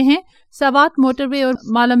جگہ ہیں. سوات موٹر وے اور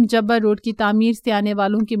مالم جبر روڈ کی تعمیر سے آنے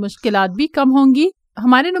والوں کی مشکلات بھی کم ہوں گی.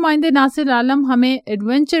 ہمارے نمائندے ناصر عالم ہمیں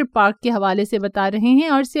ایڈونچر پارک کے حوالے سے بتا رہے ہیں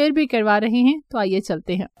اور سیر بھی کروا رہے ہیں, تو آئیے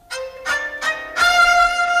چلتے ہیں.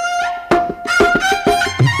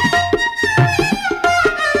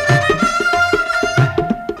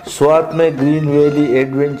 سوات میں گرین ویلی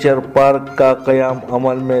ایڈونچر پارک کا قیام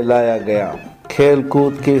عمل میں لایا گیا. کھیل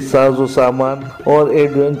کود کے ساز و سامان اور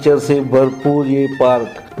ایڈونچر سے بھرپور یہ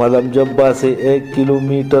پارک ملم جبہ سے 1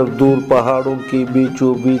 کلومیٹر دور پہاڑوں کے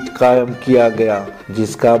بیچوں بیچ قائم کیا گیا,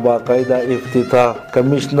 جس کا باقاعدہ افتتاح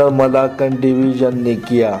کمشنر ملاکن ڈویژن نے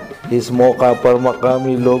کیا. اس موقع پر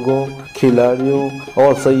مقامی لوگوں, کھلاڑیوں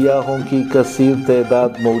اور سیاحوں کی کثیر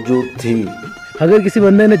تعداد موجود تھی. اگر کسی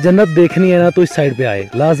بندے نے جنت دیکھنی ہے نا تو اس سائڈ پہ آئے,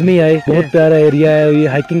 لازمی آئے. بہت پیارا ایریا ہے, یہ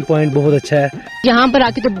ہائکنگ پوائنٹ بہت اچھا ہے. یہاں پر آ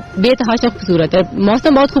کے تو بے تحاشا خوبصورت ہے,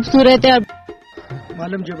 موسم بہت خوبصورت ہے.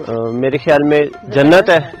 میرے خیال میں جنت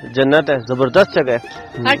ہے, زبردست جگہ ہے.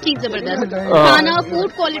 ہر چیز زبردست, کھانا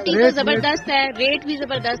فوڈ کوالٹی تو زبردست ہے, ریٹ بھی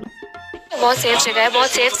زبردست. بہت سیف جگہ ہے, بہت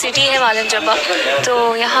سیف سٹی ہے مالم جبہ,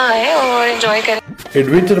 تو یہاں آئے اور انجوائے کریں.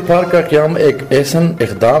 ایڈونچر پارک کا قیام ایک ایسا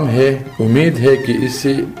اقدام ہے. امید ہے کہ اس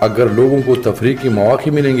سے اگر لوگوں کو تفریح کے مواقع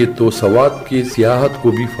ملیں گے تو سوات کی سیاحت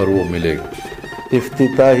کو بھی فروغ ملے گا.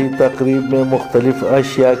 افتتاحی تقریب میں مختلف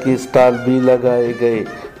اشیاء کے اسٹال بھی لگائے گئے,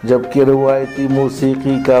 جبکہ روایتی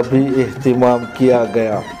موسیقی کا بھی اہتمام کیا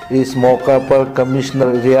گیا. اس موقع پر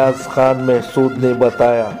کمشنر ریاض خان محسود نے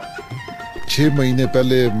بتایا 6 مہینے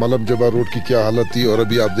پہلے ملم جبہ روڈ کی کیا حالت تھی اور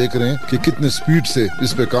ابھی آپ دیکھ رہے ہیں کہ کتنے سپیڈ سے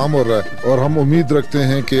اس پہ کام ہو رہا ہے, اور ہم امید رکھتے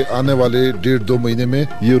ہیں کہ آنے والے 1.5-2 مہینے میں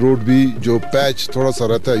یہ روڈ بھی جو پیچ تھوڑا سا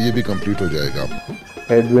رہتا ہے یہ بھی کمپلیٹ ہو جائے گا.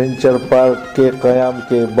 ایڈونچر پارک کے قیام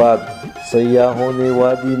کے بعد سیاحوں نے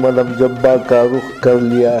وادی ملم جبہ کا رخ کر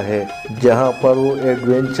لیا ہے, جہاں پر وہ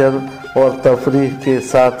ایڈونچر اور تفریح کے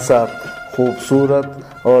ساتھ ساتھ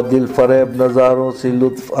خوبصورت اور دل فریب نظاروں سے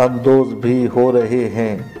لطف اندوز بھی ہو رہے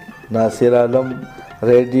ہیں. Nasir Alam,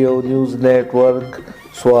 radio news network,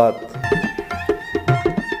 Swat.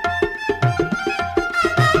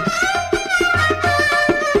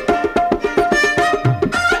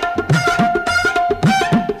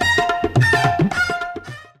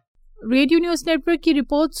 Radio news network کی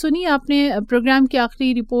رپورٹ سنی آپ نے. پروگرام کی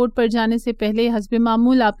آخری رپورٹ پر جانے سے پہلے حسب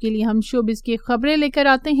معمول آپ کے لیے ہم شوبز کی خبریں لے کر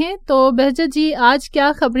آتے ہیں. تو بہجت جی, آج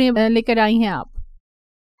کیا خبریں لے کر آئی ہیں آپ؟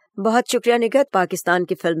 بہت شکریہ نگہت. پاکستان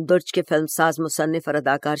کی فلم درج کے فلم ساز, مصنف اور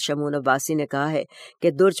اداکار شمون عباسی نے کہا ہے کہ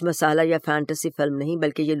درج مسالہ یا فینٹیسی فلم نہیں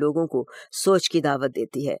بلکہ یہ لوگوں کو سوچ کی دعوت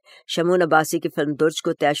دیتی ہے. شمون عباسی کی فلم درج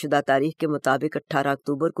کو طے شدہ تاریخ کے مطابق 18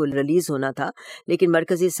 اکتوبر کو ریلیز ہونا تھا, لیکن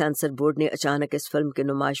مرکزی سینسر بورڈ نے اچانک اس فلم کی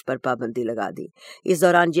نمائش پر پابندی لگا دی. اس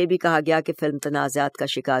دوران یہ بھی کہا گیا کہ فلم تنازعات کا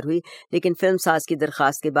شکار ہوئی, لیکن فلم ساز کی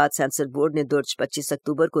درخواست کے بعد سینسر بورڈ نے درج 25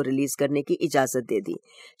 اکتوبر کو ریلیز کرنے کی اجازت دے دی.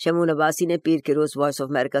 شمون عباسی نے پیر کے روز وائس آف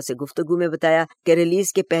امریکہ سے گفتگو میں بتایا کہ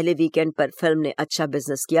ریلیز کے پہلے ویکینڈ پر فلم نے اچھا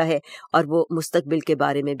بزنس کیا ہے اور وہ مستقبل کے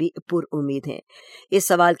بارے میں بھی پر امید ہیں. اس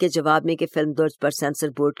سوال کے جواب میں کہ فلم درج پر سینسر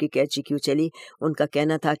بورڈ کی کیچی کیوں چلی, ان کا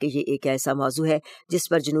کہنا تھا کہ یہ ایک ایسا موضوع ہے جس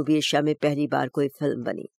پر جنوبی ایشیا میں پہلی بار کوئی فلم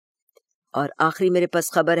بنی. اور آخری میرے پاس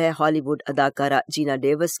خبر ہے ہالی ووڈ اداکارہ جینا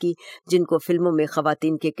ڈیوس کی, جن کو فلموں میں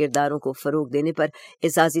خواتین کے کرداروں کو فروغ دینے پر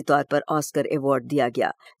اعزازی طور پر آسکر ایوارڈ دیا گیا.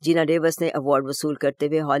 جینا ڈیوس نے ایوارڈ وصول کرتے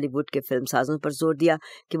ہوئے ہالی ووڈ کے فلم سازوں پر زور دیا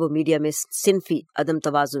کہ وہ میڈیا میں صنفی عدم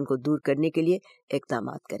توازن کو دور کرنے کے لیے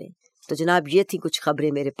اقدامات کریں. تو جناب, یہ تھی کچھ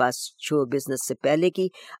خبریں میرے پاس شو بزنس سے پہلے کی.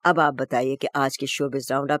 اب آپ بتائیے کہ آج کے شو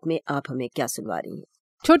بز راؤنڈ اپ میں آپ ہمیں کیا سنوا رہی ہیں؟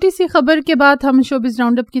 چھوٹی سی خبر کے بعد ہم شوبز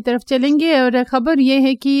راؤنڈ اپ کی طرف چلیں گے, اور خبر یہ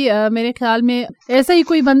ہے کہ میرے خیال میں ایسا ہی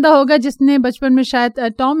کوئی بندہ ہوگا جس نے بچپن میں شاید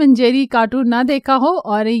ٹام اینڈ جیری کارٹون نہ دیکھا ہو,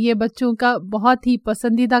 اور یہ بچوں کا بہت ہی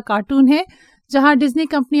پسندیدہ کارٹون ہے. جہاں ڈزنی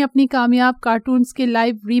کمپنی اپنی کامیاب کارٹونز کے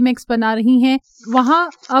لائیو ریمیکس بنا رہی ہیں, وہاں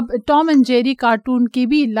اب ٹام اینڈ جیری کارٹون کی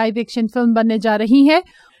بھی لائیو ایکشن فلم بننے جا رہی ہے.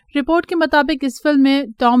 رپورٹ کے مطابق اس فلم میں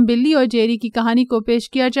ٹام, بلی اور جیری کی کہانی کو پیش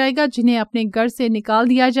کیا جائے گا, جنہیں اپنے گھر سے نکال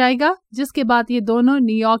دیا جائے گا, جس کے بعد یہ دونوں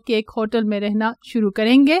نیو یارک کے ایک ہوٹل میں رہنا شروع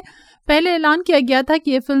کریں گے. پہلے اعلان کیا گیا تھا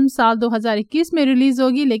کہ یہ فلم سال 2021 میں ریلیز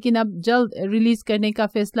ہوگی, لیکن اب جلد ریلیز کرنے کا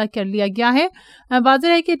فیصلہ کر لیا گیا ہے. واضح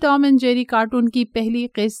ہے کہ ٹام اینڈ جیری کارٹون کی پہلی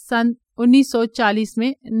قسط سن 1940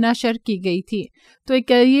 میں نشر کی گئی تھی. تو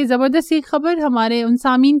ایک یہ زبردست خبر ہمارے ان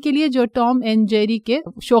سامعین کے لیے جو ٹام اینڈ جیری کے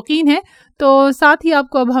شوقین ہیں. تو ساتھ ہی آپ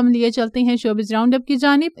کو اب ہم لیے چلتے ہیں شوبز راؤنڈ اپ کی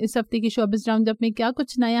جانب. اس ہفتے کی شوبز راؤنڈ اپ میں کیا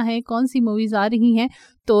کچھ نیا ہے, کون سی موویز آ رہی ہیں,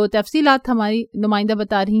 تو تفصیلات ہماری نمائندہ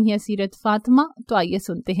بتا رہی ہیں سیرت فاطمہ. تو آئیے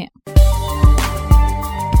سنتے ہیں.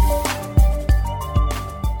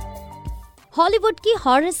 ہالی ووڈ کی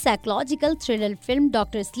horror psychological thriller film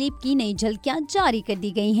doctor sleep کی نئی جھلکیاں جاری کر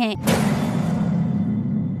دی گئی ہیں.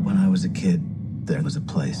 When I was a kid, there was a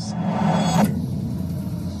place.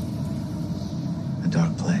 A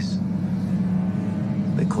dark place.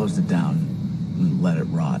 They closed it down and let it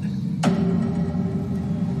rot.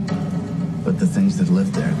 But the things that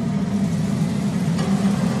lived there.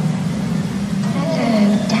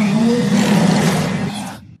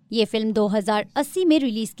 یہ film 2080 میں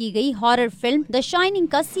release کی گئی ہارر فلم دی شائننگ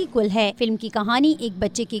کا sequel ہے. فلم کی کہانی ایک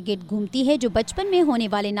بچے کے گرد گھومتی ہے جو بچپن میں ہونے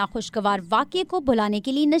والے ناخوشگوار واقعے کو بھلانے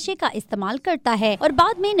کے لیے نشے کا استعمال کرتا ہے اور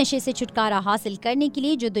بعد میں نشے سے چھٹکارا حاصل کرنے کے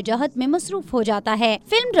لیے جدوجہد میں مصروف ہو جاتا ہے.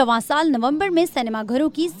 فلم رواں سال نومبر میں سینما گھروں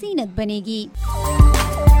کی زینت بنے گی.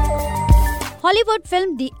 ہالی ووڈ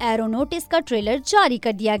فلم دی ایرونوٹس کا ٹریلر جاری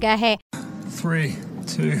کر دیا گیا ہے. 3,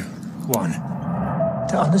 2, 1.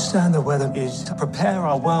 To understand the weather is to prepare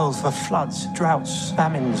our world for floods, droughts,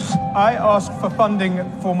 famines. I ask for funding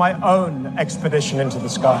for my own expedition into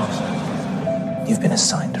the skies. You've been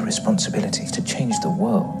assigned a responsibility to change the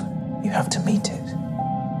world. You have to meet it.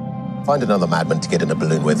 Find another madman to get in a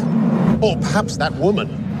balloon with. Or perhaps that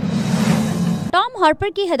woman. Tom Harper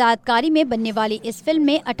کی ہدایت کاری میں بننے والی اس film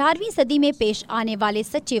میں 18ویں صدی میں پیش آنے والے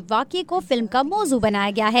سچے واقعے کو فلم کا موضوع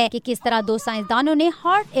بنایا گیا ہے کہ کس طرح دو سائنسدانوں نے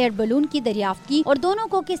ہاٹ ایئر بلون کی دریافت کی اور دونوں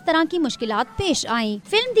کو کس طرح کی مشکلات پیش آئیں.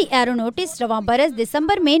 فلم دی ایرونوٹس رواں برس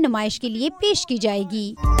دسمبر میں نمائش کے لیے پیش کی جائے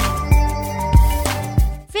گی.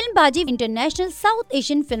 Film Baaji international South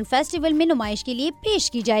Asian film festival میں نمائش کے لیے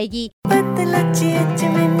پیش کی جائے گی.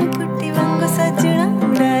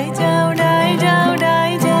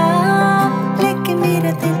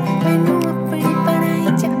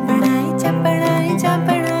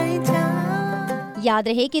 یاد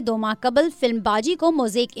رہے کہ 2 ماہ قبل فلم باجی کو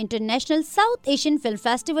موزیک international South Asian film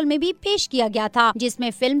festival میں بھی پیش کیا گیا تھا جس میں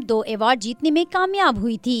فلم 2 ایوارڈ جیتنے میں کامیاب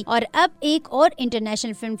ہوئی تھی اور اب ایک اور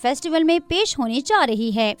انٹرنیشنل فلم فیسٹیول میں پیش ہونے جا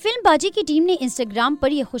رہی ہے. فلم باجی کی ٹیم نے انسٹاگرام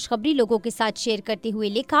پر یہ خوشخبری لوگوں کے ساتھ شیئر کرتے ہوئے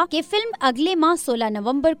لکھا کہ فلم اگلے ماہ 16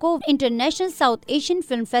 نومبر کو international South Asian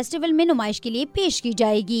film festival میں نمائش کے لیے پیش کی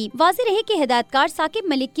جائے گی. واضح رہے کہ ہدایت کار ثاقب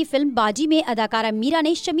ملک کی فلم باجی میں اداکارہ میرا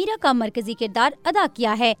نے شمیرہ کا مرکزی کردار ادا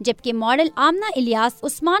کیا ہے جبکہ model Amna Ilyas,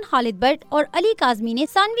 Usman Khalid but اور علی کاظمی نے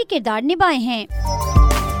ثانوی کردار نبھائے ہیں.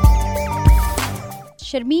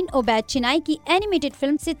 شرمین عبید چنائی کی animated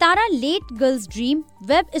film Sitara let girls dream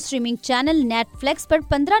web streaming channel Netflix پر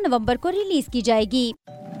 15 نومبر کو ریلیز کی جائے گی.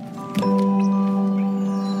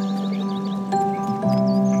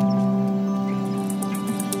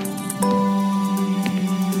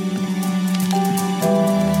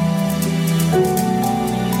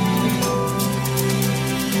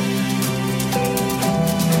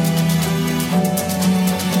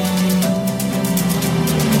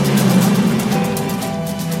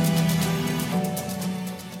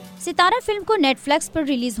 ستارہ فلم کو نیٹ فلیکس پر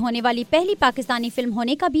ریلیز ہونے والی پہلی پاکستانی فلم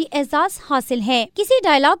ہونے کا بھی اعزاز حاصل ہے. کسی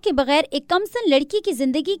ڈائلاگ کے بغیر ایک کمسن لڑکی کی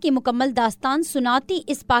زندگی کی مکمل داستان سناتی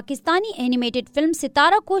اس پاکستانی اینیمیٹڈ فلم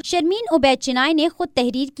ستارہ کو شرمین عبید چنائی نے خود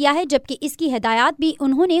تحریر کیا ہے جبکہ اس کی ہدایات بھی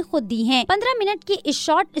انہوں نے خود دی ہیں. 15 منٹ کی اس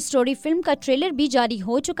شارٹ اسٹوری فلم کا ٹریلر بھی جاری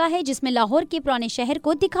ہو چکا ہے جس میں لاہور کے پرانے شہر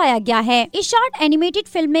کو دکھایا گیا ہے. اس شارٹ اینیمیٹڈ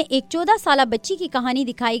فلم میں ایک 14 سالہ بچی کی کہانی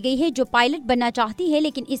دکھائی گئی ہے جو پائلٹ بننا چاہتی ہے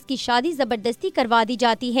لیکن اس کی شادی زبردستی کروا دی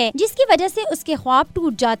جاتی ہے جس کی وجہ سے اس کے خواب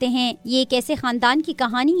ٹوٹ جاتے ہیں. یہ ایک ایسے خاندان کی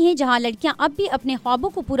کہانی ہے جہاں لڑکیاں اب بھی اپنے خوابوں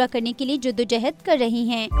کو پورا کرنے کے لیے جدوجہد کر رہی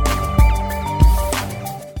ہیں.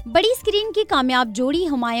 بڑی اسکرین کی کامیاب جوڑی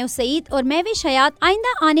ہمایوں سعید اور مہوش حیات آئندہ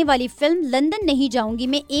آنے والی فلم لندن نہیں جاؤں گی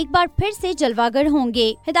میں ایک بار پھر سے جلوہ گر ہوں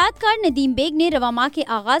گے. ہدایت کار ندیم بیگ نے رواں ماہ کے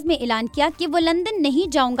آغاز میں اعلان کیا کہ وہ لندن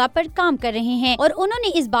نہیں جاؤں گا پر کام کر رہے ہیں اور انہوں نے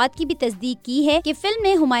اس بات کی بھی تصدیق کی ہے کہ فلم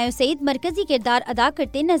میں ہمایوں سعید مرکزی کردار ادا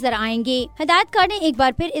کرتے نظر آئیں گے. ہدایت کار نے ایک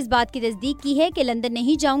بار پھر اس بات کی تصدیق کی ہے کہ لندن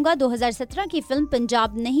نہیں جاؤں گا 2017 کی فلم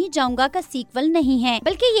پنجاب نہیں جاؤں گا کا سیکول نہیں ہے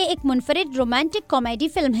بلکہ یہ ایک منفرد رومانٹک کامیڈی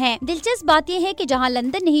فلم ہے. دلچسپ بات یہ ہے کہ جہاں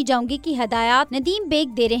لندن نہیں جاؤں گی کی ہدایات ندیم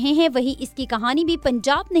بیگ دے رہے ہیں وہی اس کی کہانی بھی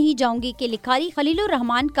پنجاب نہیں جاؤں گی کے لکھاری خلیل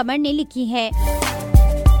الرحمان قمر نے لکھی ہے.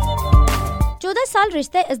 14 سال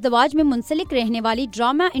رشتہ ازدواج میں منسلک رہنے والی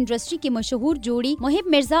ڈرامہ انڈسٹری کی مشہور جوڑی محب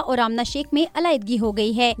مرزا اور آمنہ شیخ میں علیحدگی ہو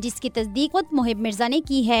گئی ہے جس کی تصدیق خود محب مرزا نے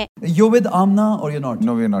کی ہے. You with Amna or you're not?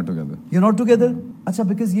 No, we're not together. You're not together? اچھا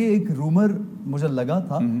because یہ ایک رومر مجھے لگا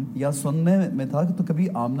تھا یا سننے میں تھا کہ تو کبھی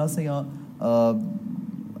آمنہ سے یا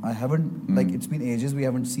I haven't like it's been ages we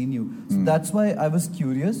haven't seen you so that's why I was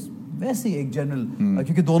curious वैसे एक जनरल,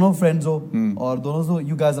 क्योंकि दोनों फ्रेंड्स हो और दोनों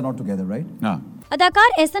you guys are not together, right?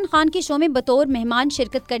 अदाकार एहसन खान के शो में बतौर मेहमान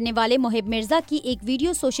शिरकत करने वाले मोहिब मिर्जा की एक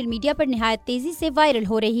वीडियो सोशल मीडिया पर निहायत तेजी से वायरल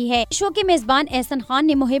हो रही है। शो के मेजबान एहसन खान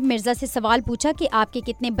ने मोहिब मिर्जा से सवाल पूछा कि आपके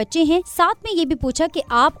कितने बच्चे हैं, साथ में ये भी पूछा कि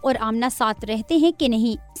आप और आमना साथ रहते हैं कि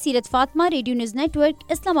नहीं। Seerat Fatima, radio news network,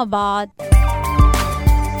 Islamabad.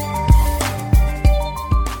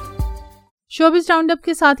 Showbiz round up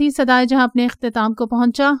के साथ ही सदाए जहां अपने इख्तिताम को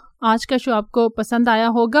पहुंचा। आज का शो आपको पसंद आया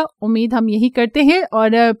होगा, उम्मीद हम यही करते हैं,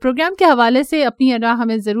 और प्रोग्राम के हवाले से अपनी राय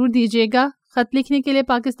हमें ज़रूर दीजिएगा। ख़त लिखने के लिए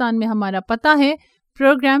पाकिस्तान में हमारा पता है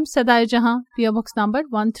प्रोग्राम सदाए जहां, पीओ बॉक्स नंबर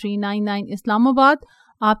 1399 इस्लामाबाद।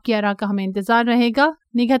 आपकी आरा का हमें इंतज़ार रहेगा।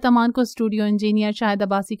 निगहत अमान को स्टूडियो इंजीनियर शाहिद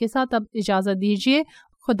अब्बासी के साथ अब इजाज़त दीजिए।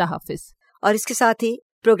 खुदा हाफिज। और इसके साथ ही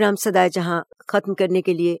प्रोग्राम सदाए जहां खत्म करने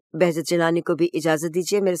के लिए बहजत जिलानी को भी इजाजत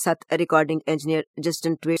दीजिए। मेरे साथ रिकॉर्डिंग इंजीनियर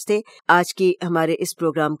जस्टिन ट्वीट्स थे। आज की हमारे इस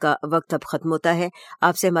प्रोग्राम का वक्त अब खत्म होता है।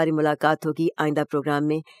 आपसे हमारी मुलाकात होगी आइंदा प्रोग्राम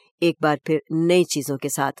में एक बार फिर नई चीजों के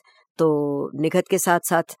साथ। तो निगहत के साथ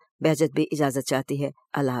साथ बहजत भी इजाजत चाहती है।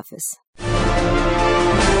 अल्लाह हाफिज।